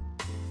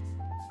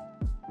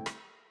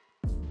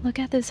 Look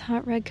at this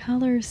hot red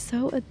color.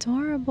 So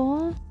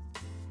adorable.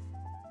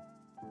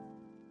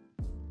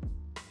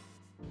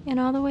 And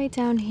all the way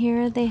down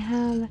here, they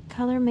have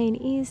color made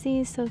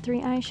easy. So 3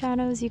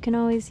 eyeshadows. You can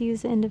always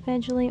use it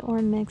individually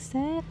or mix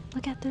it.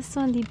 Look at this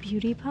one, the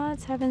beauty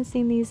pots. Haven't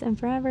seen these in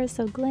forever.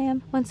 So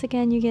glam. Once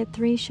again, you get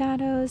 3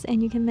 shadows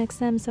and you can mix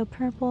them. So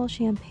purple,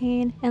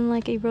 champagne, and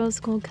like a rose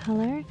gold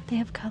color. They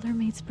have color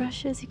mates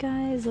brushes, you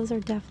guys. Those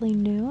are definitely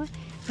new.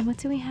 And what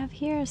do we have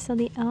here? So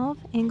the e.l.f.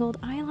 angled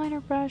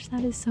eyeliner brush.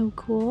 That is so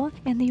cool.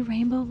 And the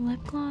rainbow lip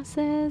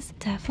glosses.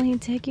 Definitely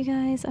dig, you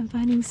guys. I'm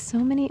finding so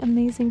many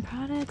amazing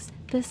products.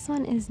 This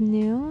one is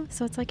new,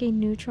 so it's like a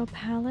neutral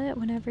palette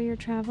whenever you're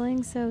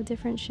traveling, so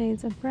different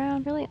shades of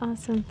brown. Really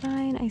awesome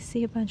find. I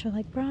see a bunch of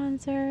like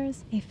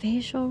bronzers, a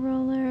facial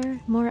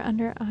roller, more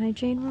under eye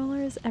jade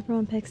rollers.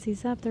 Everyone picks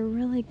these up. They're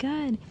really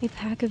good. A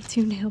pack of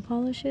 2 nail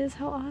polishes.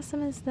 How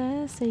awesome is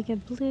this? So you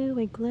get blue,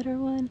 a glitter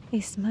one, a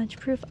smudge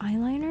proof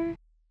eyeliner.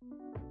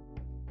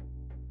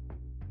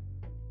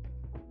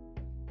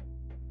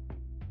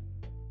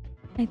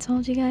 I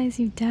told you guys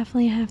you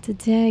definitely have to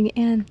dig,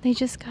 and they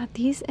just got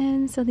these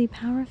in. So the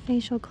Power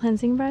Facial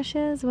cleansing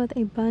brushes with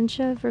a bunch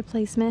of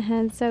replacement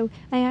heads. So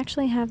I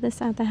actually have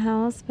this at the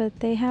house, but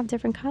they have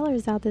different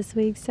colors out this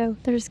week. So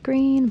there's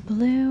green,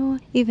 blue,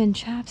 even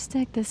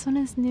chapstick. This one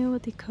is new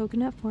with the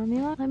coconut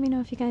formula. Let me know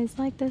if you guys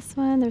like this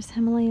one. There's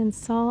Himalayan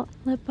salt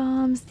lip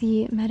balms,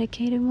 the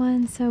medicated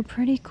one. So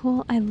pretty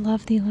cool. I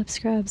love the lip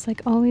scrubs.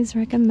 Like, always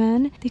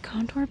recommend. The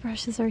contour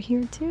brushes are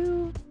here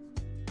too.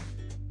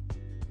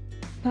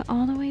 But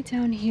all the way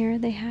down here,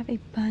 they have a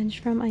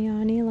bunch from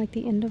acually, like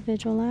the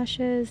individual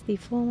lashes, the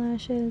full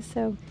lashes,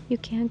 so you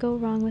can't go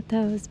wrong with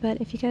those. But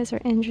if you guys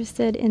are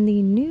interested in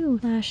the new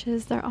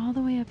lashes, they're all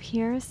the way up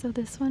here. So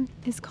this one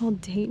is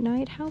called Date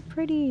Night. How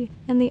pretty!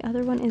 And the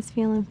other one is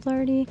Feeling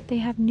Flirty. They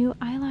have new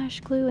eyelash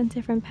glue in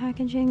different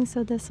packaging.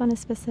 So this one is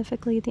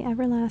specifically the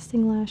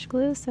Everlasting Lash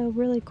Glue, so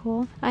really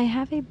cool. I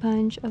have a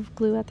bunch of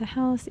glue at the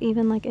house,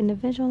 even like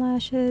individual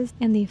lashes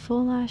and the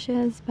full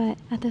lashes, but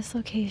at this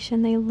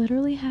location, they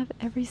literally have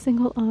every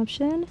single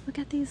option. Look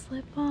at these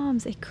lip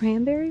balms. A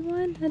cranberry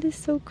one? That is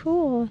so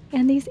cool.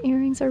 And these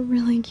earrings are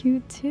really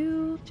cute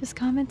too. Just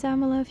comment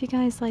down below if you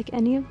guys like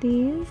any of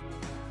these.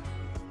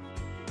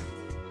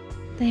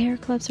 The hair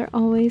clips are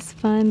always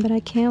fun, but I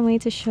can't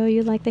wait to show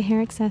you like the hair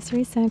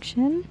accessory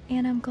section.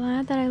 And I'm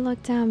glad that I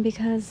looked down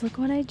because look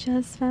what I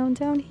just found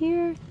down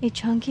here. A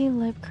chunky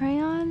lip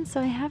crayon.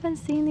 So I haven't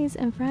seen these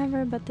in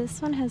forever, but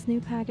this one has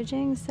new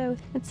packaging. So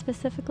it's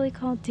specifically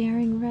called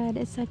Daring Red.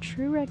 It's a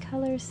true red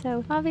color.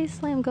 So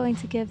obviously I'm going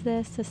to give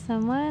this to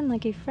someone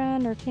like a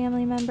friend or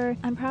family member.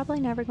 I'm probably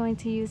never going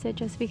to use it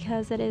just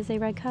because it is a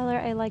red color.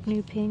 I like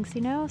new pinks,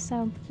 you know?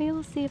 So maybe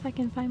we'll see if I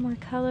can find more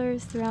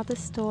colors throughout the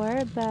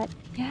store. But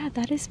yeah,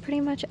 that is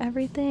pretty much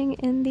everything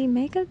in the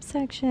makeup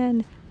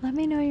section. Let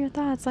me know your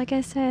thoughts. Like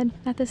I said,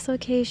 at this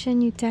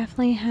location, you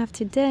definitely have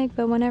to dig,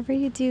 but whenever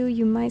you do,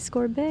 you might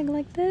score big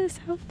like this.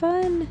 How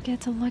fun! Get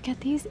to look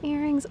at these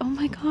earrings. Oh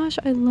my gosh,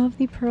 I love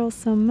the pearls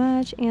so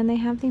much, and they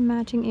have the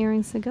matching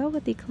earrings to go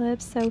with the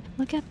clips. So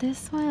look at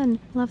this one.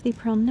 Love the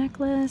pearl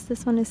necklace.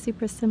 This one is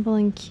super simple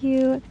and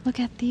cute.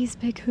 Look at these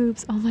big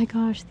hoops. Oh my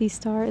gosh, the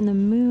star and the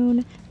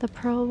moon. The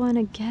pearl one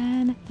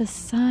again. The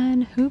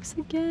sun. Hoops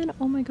again.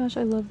 Oh my gosh,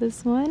 I love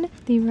this one.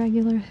 The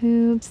regular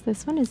hoops.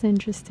 This one is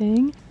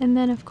interesting. And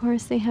then of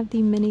course they have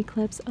the mini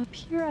clips up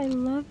here. I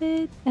love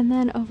it. And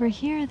then over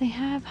here they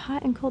have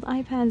hot and cold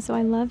eye pads. So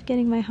I love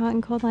getting my hot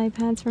and cold eye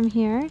pads from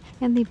here.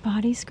 And the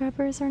body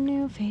scrubbers are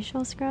new.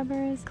 Facial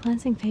scrubbers.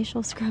 Cleansing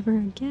facial scrubber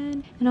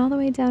again. And all the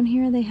way down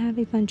here they have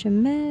a bunch of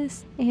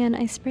mist. And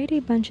I sprayed a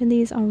bunch of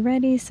these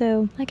already.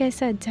 So like I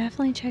said,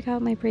 definitely check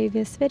out my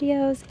previous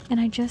videos. And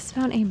I just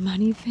found a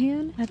money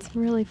fan. That's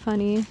really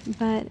funny.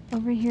 But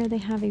over here they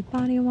have a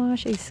body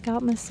wash, a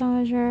scalp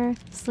massager,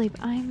 sleep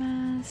eye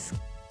mask.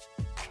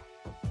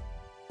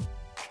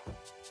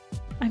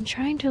 I'm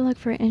trying to look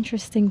for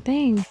interesting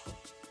things.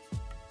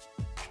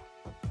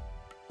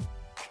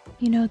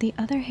 You know, the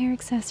other hair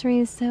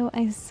accessories, so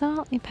I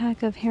saw a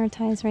pack of hair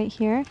ties right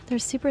here. They're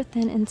super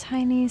thin and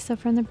tiny, so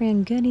from the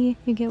brand Goody,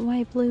 you get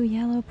white, blue,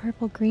 yellow,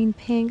 purple, green,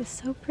 pink.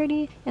 So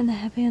pretty, and the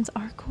headbands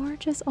are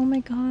gorgeous. Oh my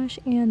gosh.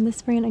 And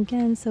this brand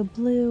again, so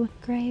blue,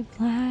 gray,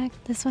 black.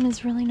 This one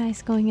is really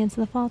nice going into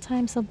the fall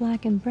time, so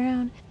black and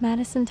brown.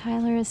 Madison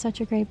Tyler is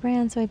such a great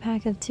brand, so a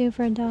pack of 2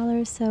 for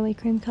 $1, so a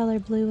cream color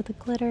blue with a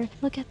glitter.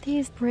 Look at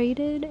these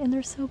braided, and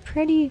they're so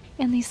pretty.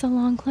 And these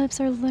salon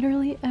clips are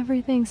literally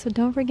everything, so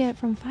don't forget,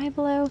 from Five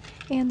Below,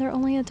 and they're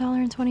only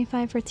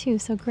 $1.25 for 2,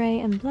 so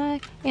gray and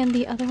black. And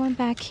the other one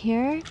back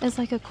here is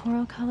like a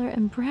coral color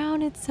and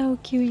brown. It's so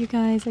cute, you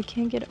guys. I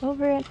can't get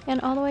over it.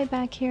 And all the way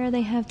back here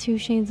they have 2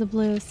 shades of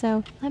blue,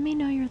 so let me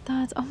know your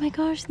thoughts. Oh my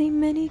gosh, the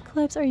mini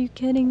clips, are you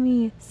kidding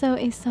me? So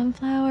a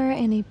sunflower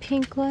and a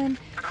pink one.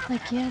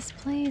 Like, yes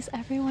please,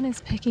 everyone is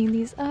picking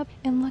these up.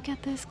 And look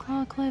at this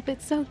claw clip,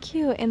 it's so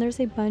cute. And there's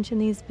a bunch in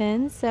these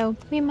bins, so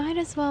we might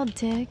as well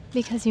dig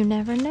because you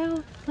never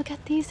know. Look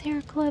at these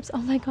hair clips. Oh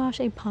my gosh,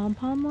 a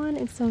pom-pom one.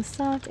 It's so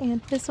soft,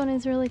 and this one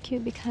is really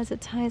cute because it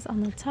ties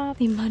on the top.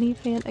 The money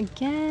fan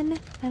again.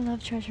 I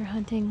love treasure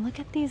hunting. Look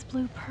at these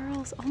blue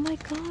pearls. Oh my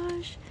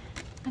gosh,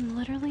 I'm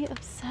literally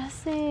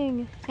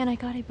obsessing. And I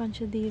got a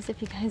bunch of these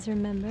if you guys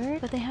remember.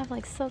 But they have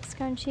like silk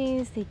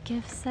scrunchies, the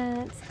gift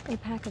sets, a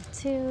pack of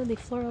 2, the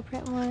floral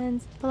print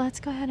ones. But let's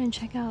go ahead and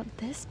check out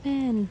this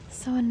bin.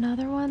 So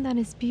another one that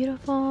is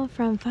beautiful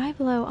from Five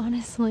Below,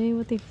 honestly,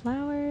 with the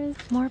flowers.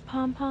 More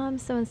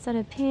pom-poms, so instead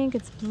of pink,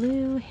 it's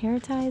blue. Hair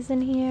ties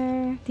in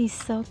here. These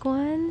silk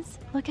ones.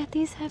 Look at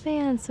these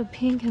headbands, so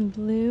pink and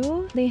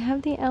blue. They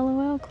have the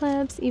LOL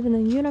clips, even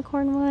the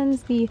unicorn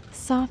ones, the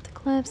soft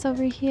clips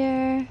over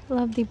here.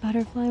 Love the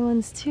butterfly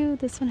ones too.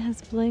 This one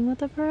has bling with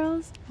the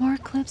pearls. More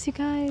clips, you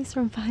guys,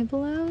 from Five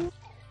Below.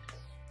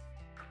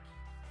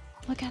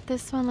 Look at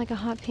this one, like a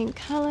hot pink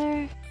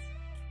color.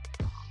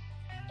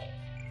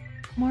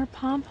 More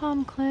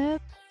pom-pom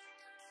clip.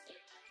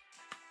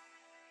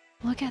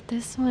 Look at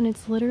this one,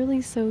 it's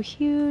literally so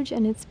huge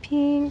and it's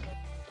pink.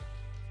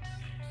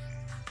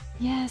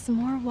 Yes,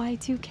 more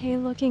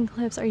Y2K looking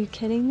clips. Are you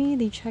kidding me?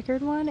 The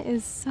checkered one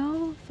is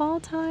so fall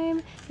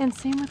time. And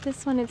same with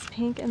this one, it's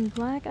pink and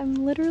black. I'm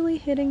literally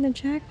hitting the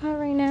jackpot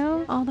right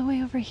now. All the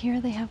way over here,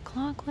 they have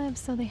claw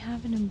clips. So they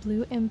have it in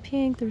blue and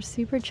pink. They're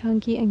super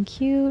chunky and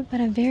cute.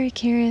 But I'm very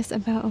curious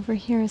about over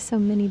here. So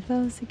many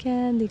bows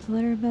again, the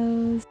glitter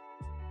bows.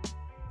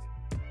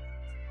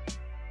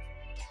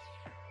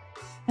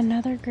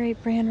 Another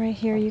great brand right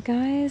here, you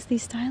guys.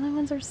 These styling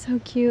ones are so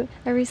cute.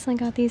 I recently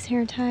got these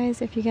hair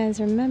ties, if you guys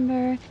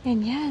remember.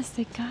 And yes,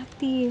 they got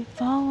the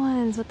fall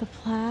ones with the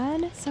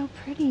plaid. So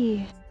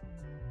pretty.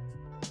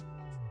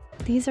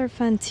 These are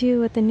fun too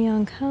with the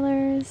neon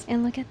colors.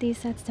 And look at these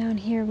sets down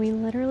here. We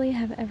literally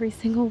have every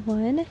single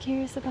one.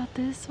 Curious about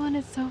this one.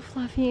 It's so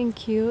fluffy and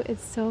cute.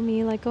 It's so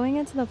me. Like going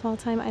into the fall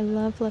time, I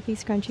love fluffy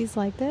scrunchies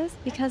like this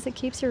because it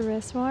keeps your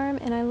wrist warm,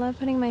 and I love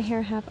putting my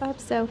hair half up.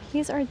 So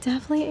these are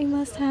definitely a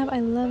must-have. I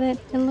love it.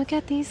 And look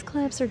at these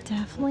clips, are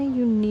definitely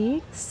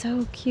unique.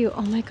 So cute.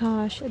 Oh my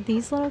gosh.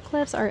 These little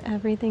clips are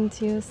everything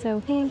too.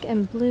 So pink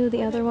and blue.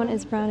 The other one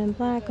is brown and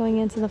black going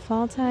into the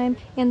fall time.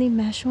 And the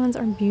mesh ones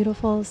are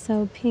beautiful.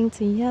 So pink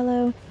to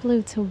yellow,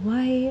 blue to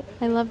white.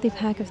 I love the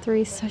pack of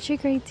 3, such a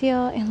great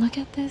deal. And look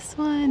at this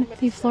one,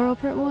 the floral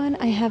print one.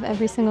 I have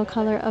every single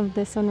color of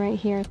this one right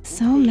here.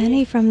 So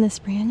many from this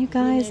brand, you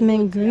guys.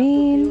 Mint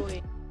green.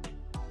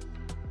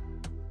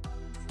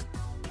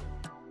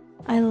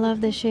 I love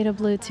this shade of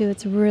blue too.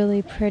 It's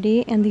really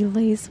pretty. And the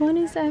lace one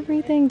is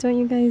everything, don't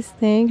you guys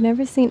think?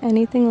 Never seen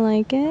anything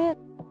like it.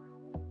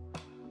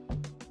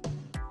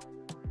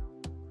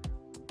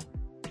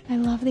 I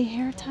love the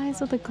hair ties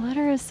with the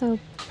glitter. So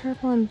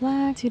purple and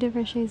black, 2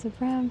 different shades of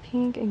brown,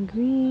 pink and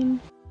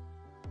green.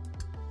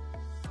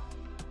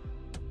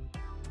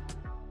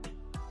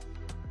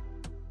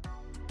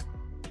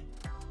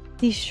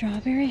 The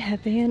strawberry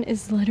headband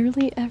is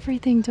literally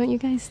everything, don't you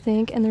guys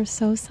think? And they're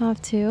so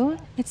soft too.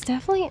 It's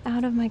definitely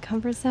out of my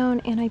comfort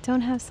zone, and I don't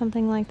have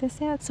something like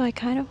this yet, so I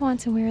kind of want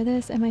to wear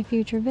this in my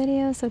future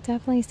videos, so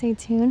definitely stay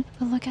tuned.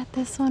 But look at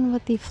this one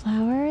with the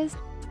flowers.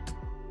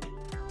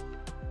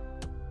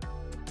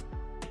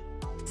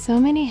 So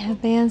many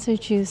headbands to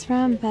choose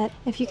from, but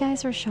if you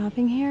guys are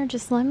shopping here,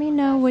 just let me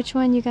know which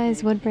one you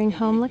guys would bring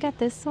home. Look at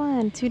this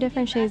one, 2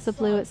 different shades of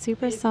blue. It's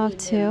super soft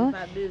too,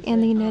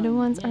 and the knitted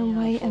ones are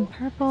white and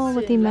purple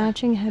with the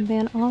matching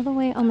headband all the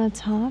way on the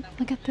top.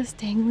 Look at this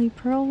dangly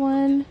pearl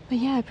one. But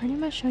yeah, I pretty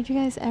much showed you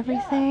guys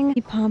everything.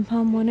 The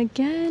pom-pom one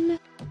again.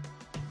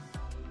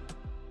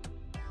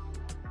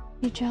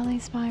 The jelly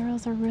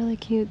spirals are really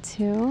cute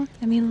too.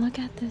 I mean, look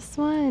at this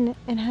one.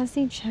 It has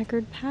the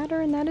checkered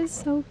pattern. That is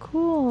so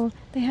cool.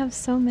 They have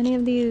so many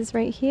of these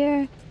right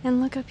here.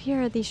 And look up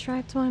here, the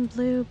striped one,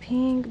 blue,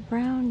 pink,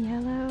 brown,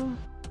 yellow.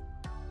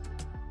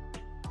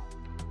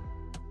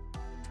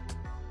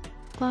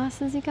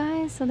 Glosses, you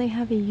guys. So they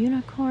have a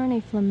unicorn,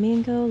 a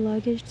flamingo,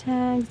 luggage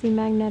tags, the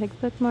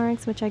magnetic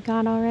bookmarks, which I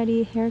got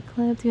already, hair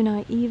clip, do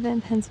not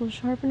even, pencil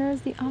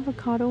sharpeners. The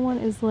avocado one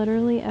is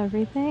literally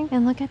everything.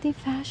 And look at the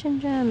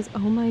fashion gems. Oh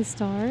my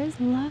stars,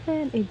 love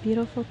it. A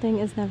beautiful thing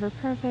is never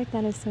perfect.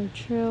 That is so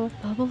true.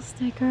 Bubble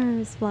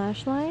stickers,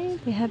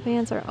 flashlight. The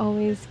headbands are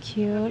always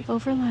cute.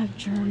 Overlap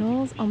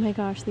journals. Oh my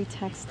gosh, the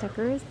text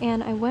stickers.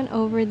 And I went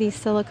over the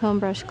silicone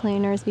brush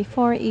cleaners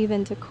before,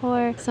 even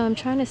decor. So I'm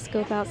trying to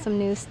scope out some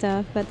new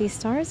stuff. But these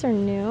stars are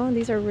new.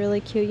 These are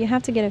really cute. You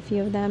have to get a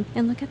few of them.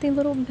 And look at the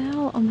little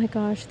bell. Oh my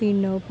gosh, the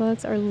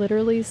notebooks are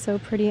literally so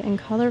pretty and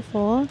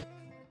colorful.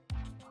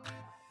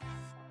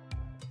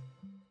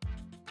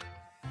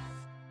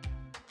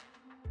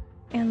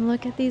 And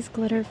look at these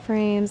glitter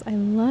frames. I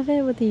love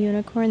it with the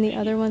unicorn. The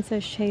other one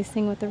says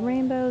chasing with the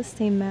rainbow.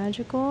 Stay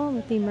magical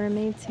with the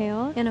mermaid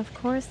tail. And of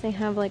course they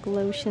have like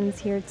lotions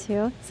here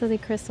too. So the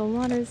crystal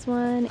waters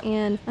one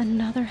and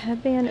another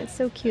headband. It's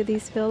so cute.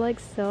 These feel like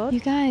silk. You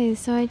guys,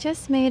 so I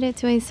just made it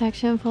to a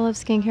section full of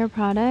skincare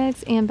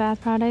products and bath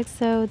products.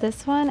 So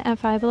this one at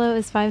Five Below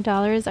is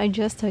 $5. I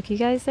just took you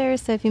guys there.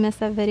 So if you missed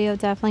that video,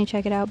 definitely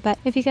check it out. But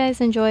if you guys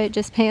enjoy it,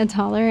 just pay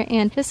 $1.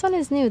 And this one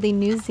is new. The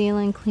New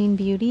Zealand Clean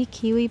Beauty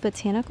Kiwi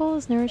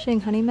Botanicals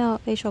Nourishing Honey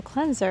Melt Facial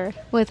Cleanser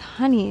with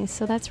honey.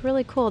 So that's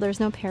really cool. There's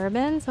no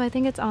parabens. So I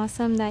think it's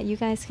awesome that you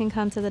guys can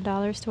come to the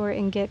dollar store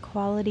and get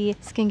quality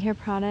skincare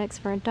products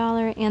for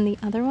 $1. And the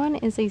other one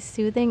is a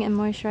soothing and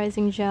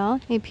moisturizing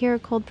gel, a pure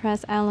cold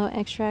pressed aloe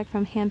extract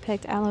from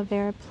hand-picked aloe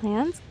vera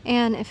plants.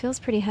 And it feels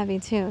pretty heavy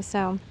too.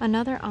 So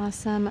another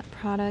awesome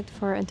product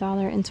for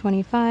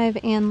 $1.25.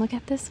 And look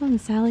at this one,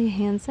 Sally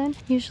Hansen,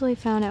 usually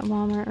found at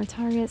Walmart or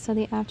Target. So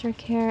the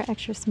Aftercare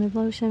Extra Smooth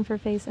Lotion for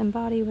face and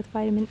body with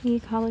vitamin E,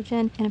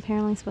 collagen, and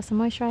apparently supposed to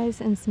moisturize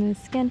and smooth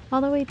skin.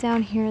 All the way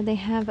down here they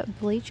have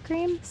bleach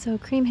cream. So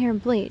cream hair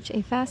bleach,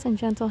 a fast and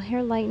gentle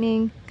hair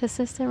lightening,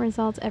 consistent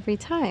results every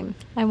time.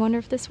 I wonder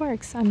if this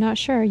works. I'm not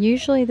sure.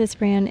 Usually this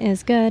brand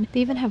is good. They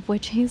even have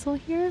witch hazel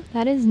here.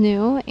 That is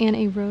new. And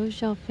a rose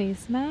gel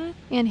face mask.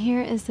 And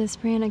here is this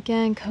brand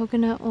again,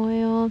 coconut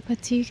oil.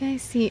 But do you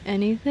guys see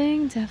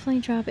anything?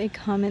 Definitely drop a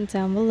comment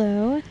down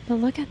below. But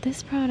look at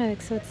this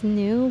product. So it's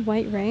new,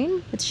 White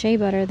Rain. It's shea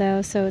butter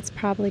though, so it's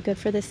probably good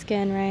for the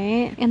skin, right?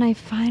 night, and I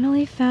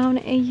finally found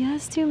a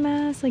yes to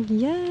mask. Like,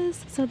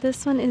 yes. So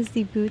this one is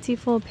the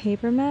Beautiful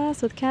paper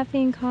mask with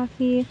caffeine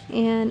coffee,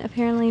 and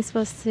apparently it's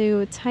supposed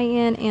to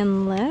tighten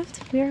and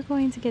lift. We are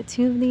going to get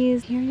 2 of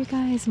these. Here you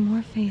guys,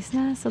 more face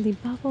masks, so the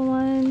bubble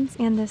ones,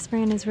 and this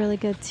brand is really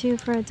good too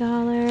for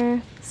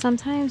 $1.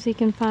 Sometimes we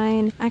can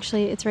find,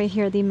 actually it's right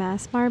here, the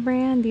Mask Bar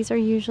brand. These are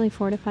usually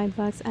 $4 to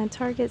 $5 at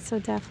Target, so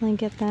definitely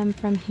get them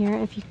from here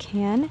if you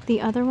can.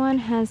 The other one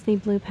has the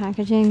blue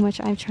packaging, which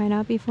I've tried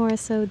out before.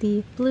 So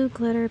the blue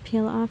glitter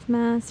peel off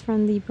mask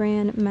from the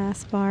brand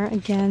Mask Bar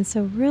again,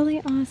 so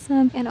really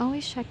awesome. And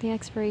always check the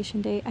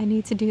expiration date. I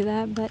need to do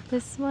that. But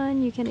this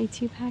one, you get a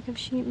 2-pack of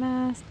sheet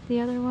masks.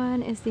 The other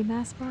one is the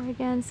Mask Bar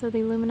again, so the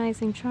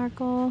luminizing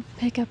charcoal,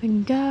 pick up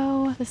and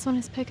go. This one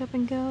is pick up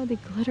and go. The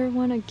glitter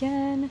one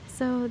again.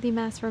 So the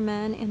masks for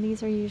men, and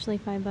these are usually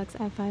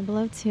 $5 at Five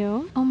Below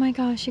too. Oh my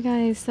gosh, you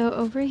guys, so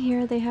over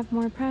here they have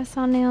more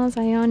press-on nails.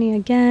 Ioni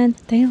again.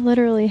 They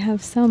literally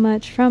have so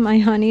much from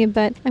Ioni,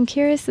 but I'm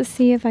curious to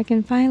see if I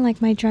can find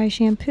like my dry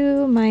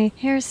shampoo, my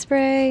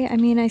hairspray. I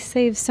mean, I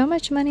saved so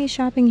much money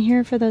shopping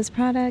here for those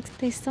products.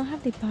 They still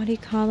have the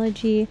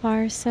Bodycology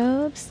bar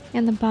soaps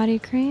and the body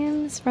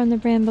creams from the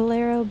brand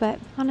Bolero, but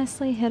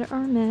honestly, hit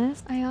or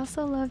miss. I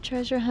also love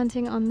treasure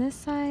hunting on this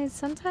side.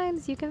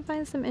 Sometimes you can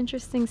find some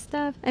interesting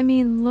stuff. I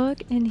mean,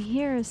 look in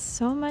here,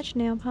 so much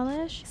nail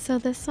polish. So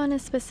this one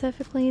is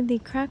specifically the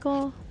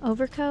Crackle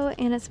overcoat,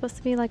 and it's supposed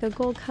to be like a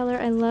gold color.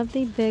 I love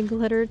the big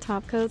glitter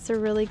top coats, they're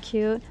really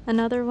cute.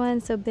 Another one,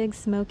 so big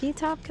smoky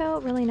top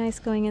coat, really nice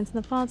going into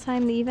the fall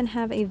time. They even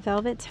have a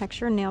velvet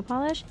texture nail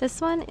polish.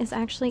 This one is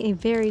actually a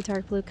very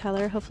dark blue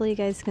color, hopefully you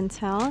guys can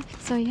tell.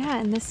 So yeah,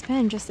 and this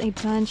pen, just a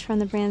bunch from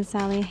the brand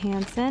Sally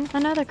Hansen.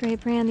 Another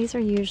great brand. These are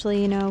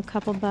usually, you know, a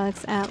couple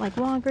bucks at like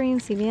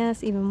Walgreens,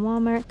 CVS, even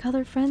Walmart.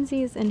 Color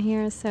Frenzy is in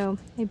here, so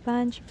a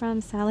bunch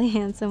from Sally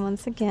Hansen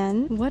once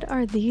again. What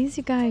are these,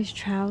 you guys?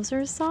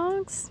 Trouser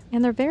socks?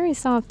 And they're very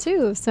soft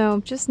too,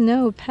 so just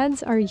know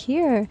peds are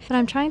here. But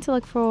I'm trying to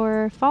look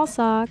for fall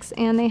socks,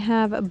 and they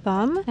have a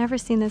bum. Never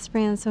seen this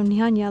brand, so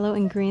neon yellow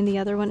and green. The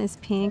other one is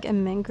pink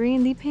and mint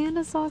green. The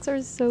panda socks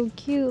are so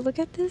cute. Look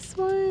at this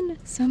one.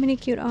 So many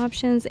cute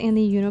options, and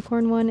the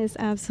unicorn one is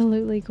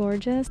absolutely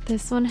gorgeous.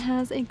 This one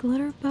has a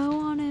glitter bow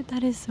on it.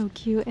 That is so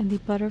cute, and the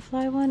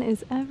butterfly one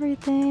is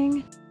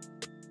everything.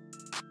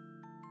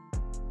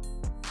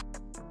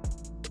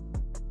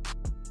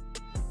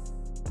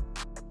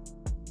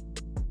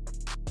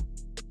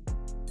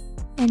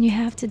 And you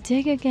have to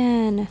dig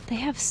again. They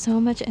have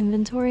so much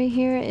inventory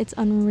here, it's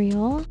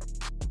unreal.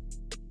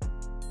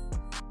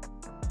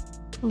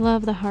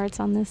 Love the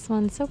hearts on this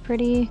one, so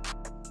pretty.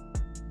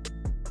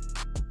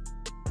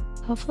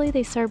 Hopefully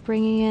they start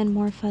bringing in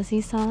more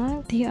fuzzy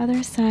socks. The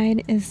other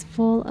side is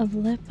full of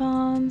lip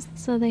balms.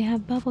 So they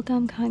have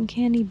bubblegum, cotton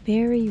candy,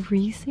 berry,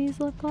 Reese's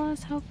lip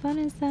gloss. How fun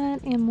is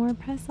that? And more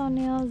press-on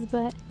nails,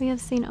 but we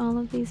have seen all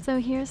of these. So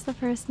here's the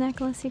first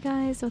necklace, you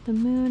guys, with the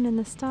moon and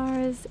the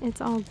stars.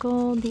 It's all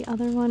gold. The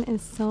other one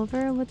is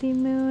silver with the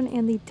moon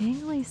and the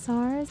dangly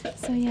stars.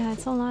 So yeah,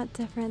 it's a lot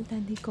different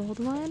than the gold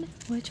one.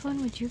 Which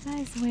one would you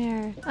guys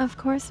wear? Of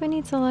course, we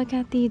need to look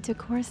at the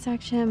decor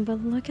section,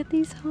 but look at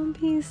these home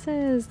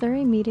pieces. They're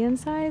a medium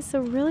size,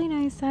 so really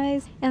nice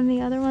size. And the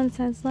other one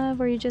says love,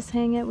 where you just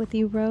hang it with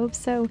the rope.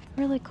 So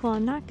really cool.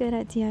 I'm not good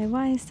at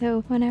DIY,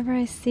 so whenever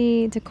I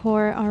see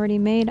decor already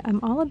made, I'm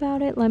all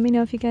about it. Let me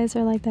know if you guys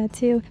are like that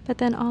too. But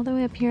then all the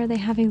way up here, they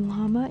have a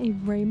llama, a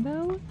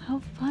rainbow. How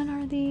fun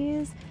are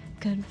these?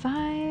 Good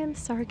vibes,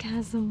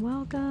 sarcasm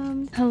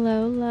welcomed.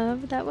 Hello,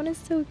 love. That one is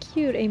so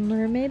cute. A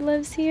mermaid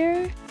lives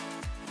here.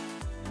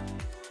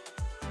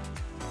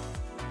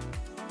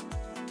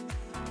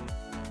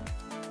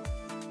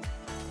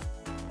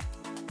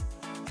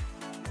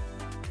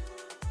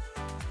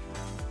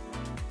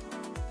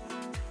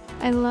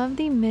 I love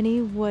the mini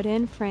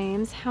wooden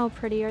frames. How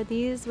pretty are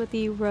these with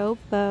the rope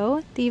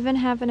bow? They even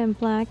have it in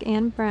black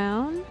and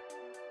brown.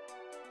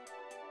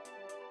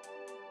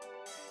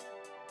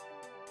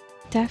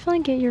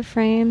 Definitely get your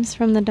frames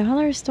from the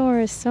dollar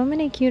store. So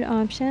many cute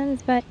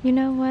options, but you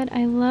know what?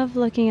 I love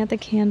looking at the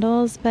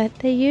candles, but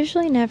they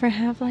usually never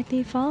have like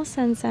the fall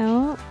scents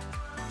out.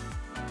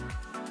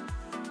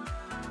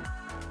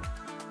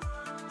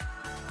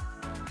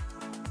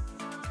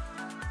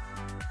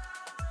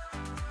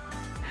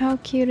 How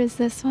cute is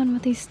this one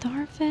with the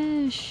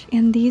starfish?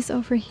 And these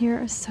over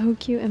here are so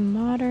cute and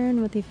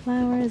modern with the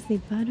flowers, the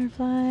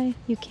butterfly.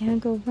 You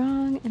can't go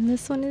wrong. And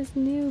this one is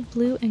new,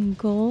 blue and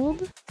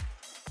gold.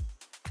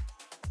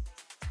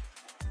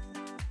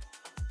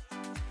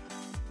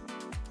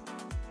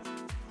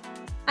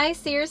 I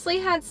seriously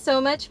had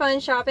so much fun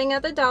shopping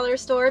at the dollar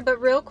store,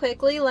 but real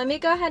quickly, let me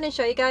go ahead and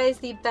show you guys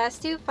the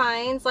best 2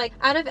 finds, like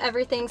out of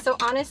everything. So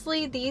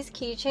honestly, these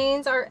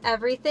keychains are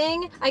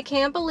everything. I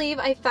can't believe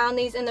I found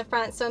these in the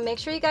front. So make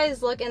sure you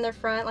guys look in the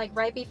front, like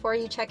right before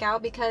you check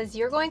out, because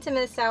you're going to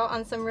miss out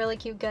on some really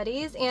cute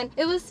goodies. And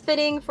it was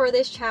fitting for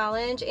this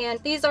challenge. And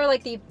these are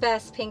like the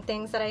best pink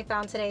things that I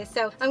found today.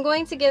 So I'm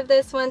going to give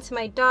this one to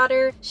my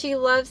daughter. She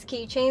loves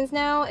keychains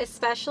now,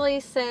 especially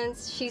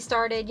since she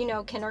started, you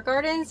know,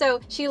 kindergarten. So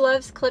she she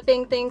loves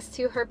clipping things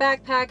to her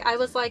backpack. I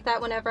was like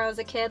that whenever I was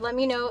a kid. Let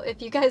me know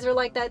if you guys were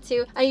like that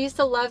too. I used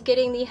to love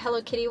getting the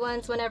Hello Kitty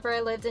ones whenever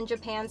I lived in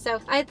Japan,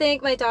 so I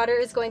think my daughter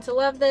is going to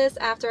love this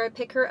after I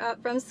pick her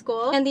up from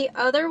school. And the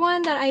other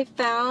one that I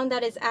found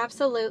that is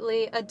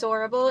absolutely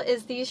adorable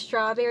is the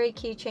strawberry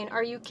keychain.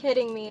 Are you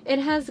kidding me? It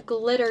has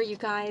glitter, you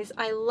guys.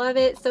 I love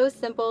it. So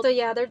simple. So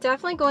yeah, they're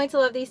definitely going to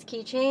love these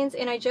keychains,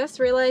 and I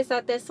just realized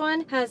that this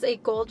one has a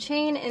gold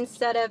chain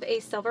instead of a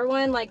silver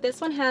one. Like,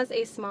 this one has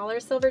a smaller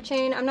silver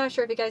chain. I'm not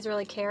sure if you guys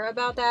really care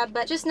about that,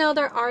 but just know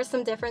there are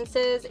some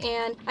differences.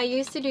 And I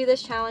used to do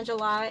this challenge a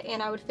lot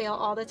and I would fail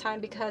all the time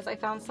because I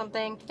found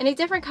something in a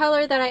different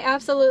color that I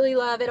absolutely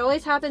love. It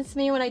always happens to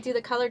me when I do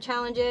the color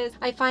challenges.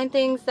 I find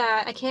things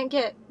that I can't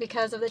get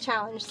because of the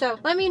challenge. So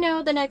let me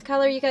know the next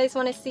color you guys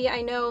want to see.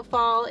 I know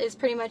fall is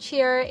pretty much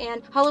here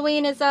and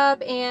Halloween is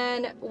up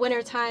and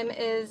winter time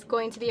is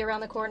going to be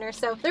around the corner.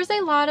 So there's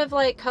a lot of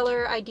like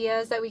color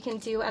ideas that we can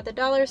do at the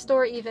dollar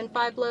store, even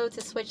Five Below,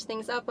 to switch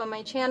things up on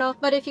my channel.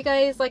 But if you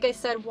guys, like I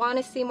said, want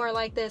to see more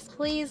like this,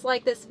 please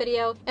like this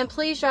video and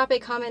please drop a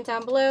comment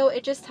down below.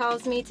 It just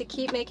tells me to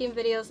keep making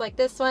videos like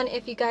this one.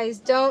 If you guys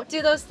don't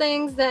do those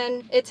things,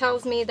 then it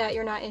tells me that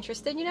you're not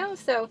interested, you know?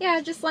 So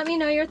yeah, just let me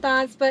know your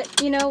thoughts.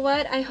 But you know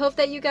what? I hope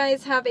that you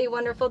guys have a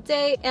wonderful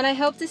day and I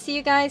hope to see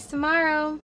you guys tomorrow.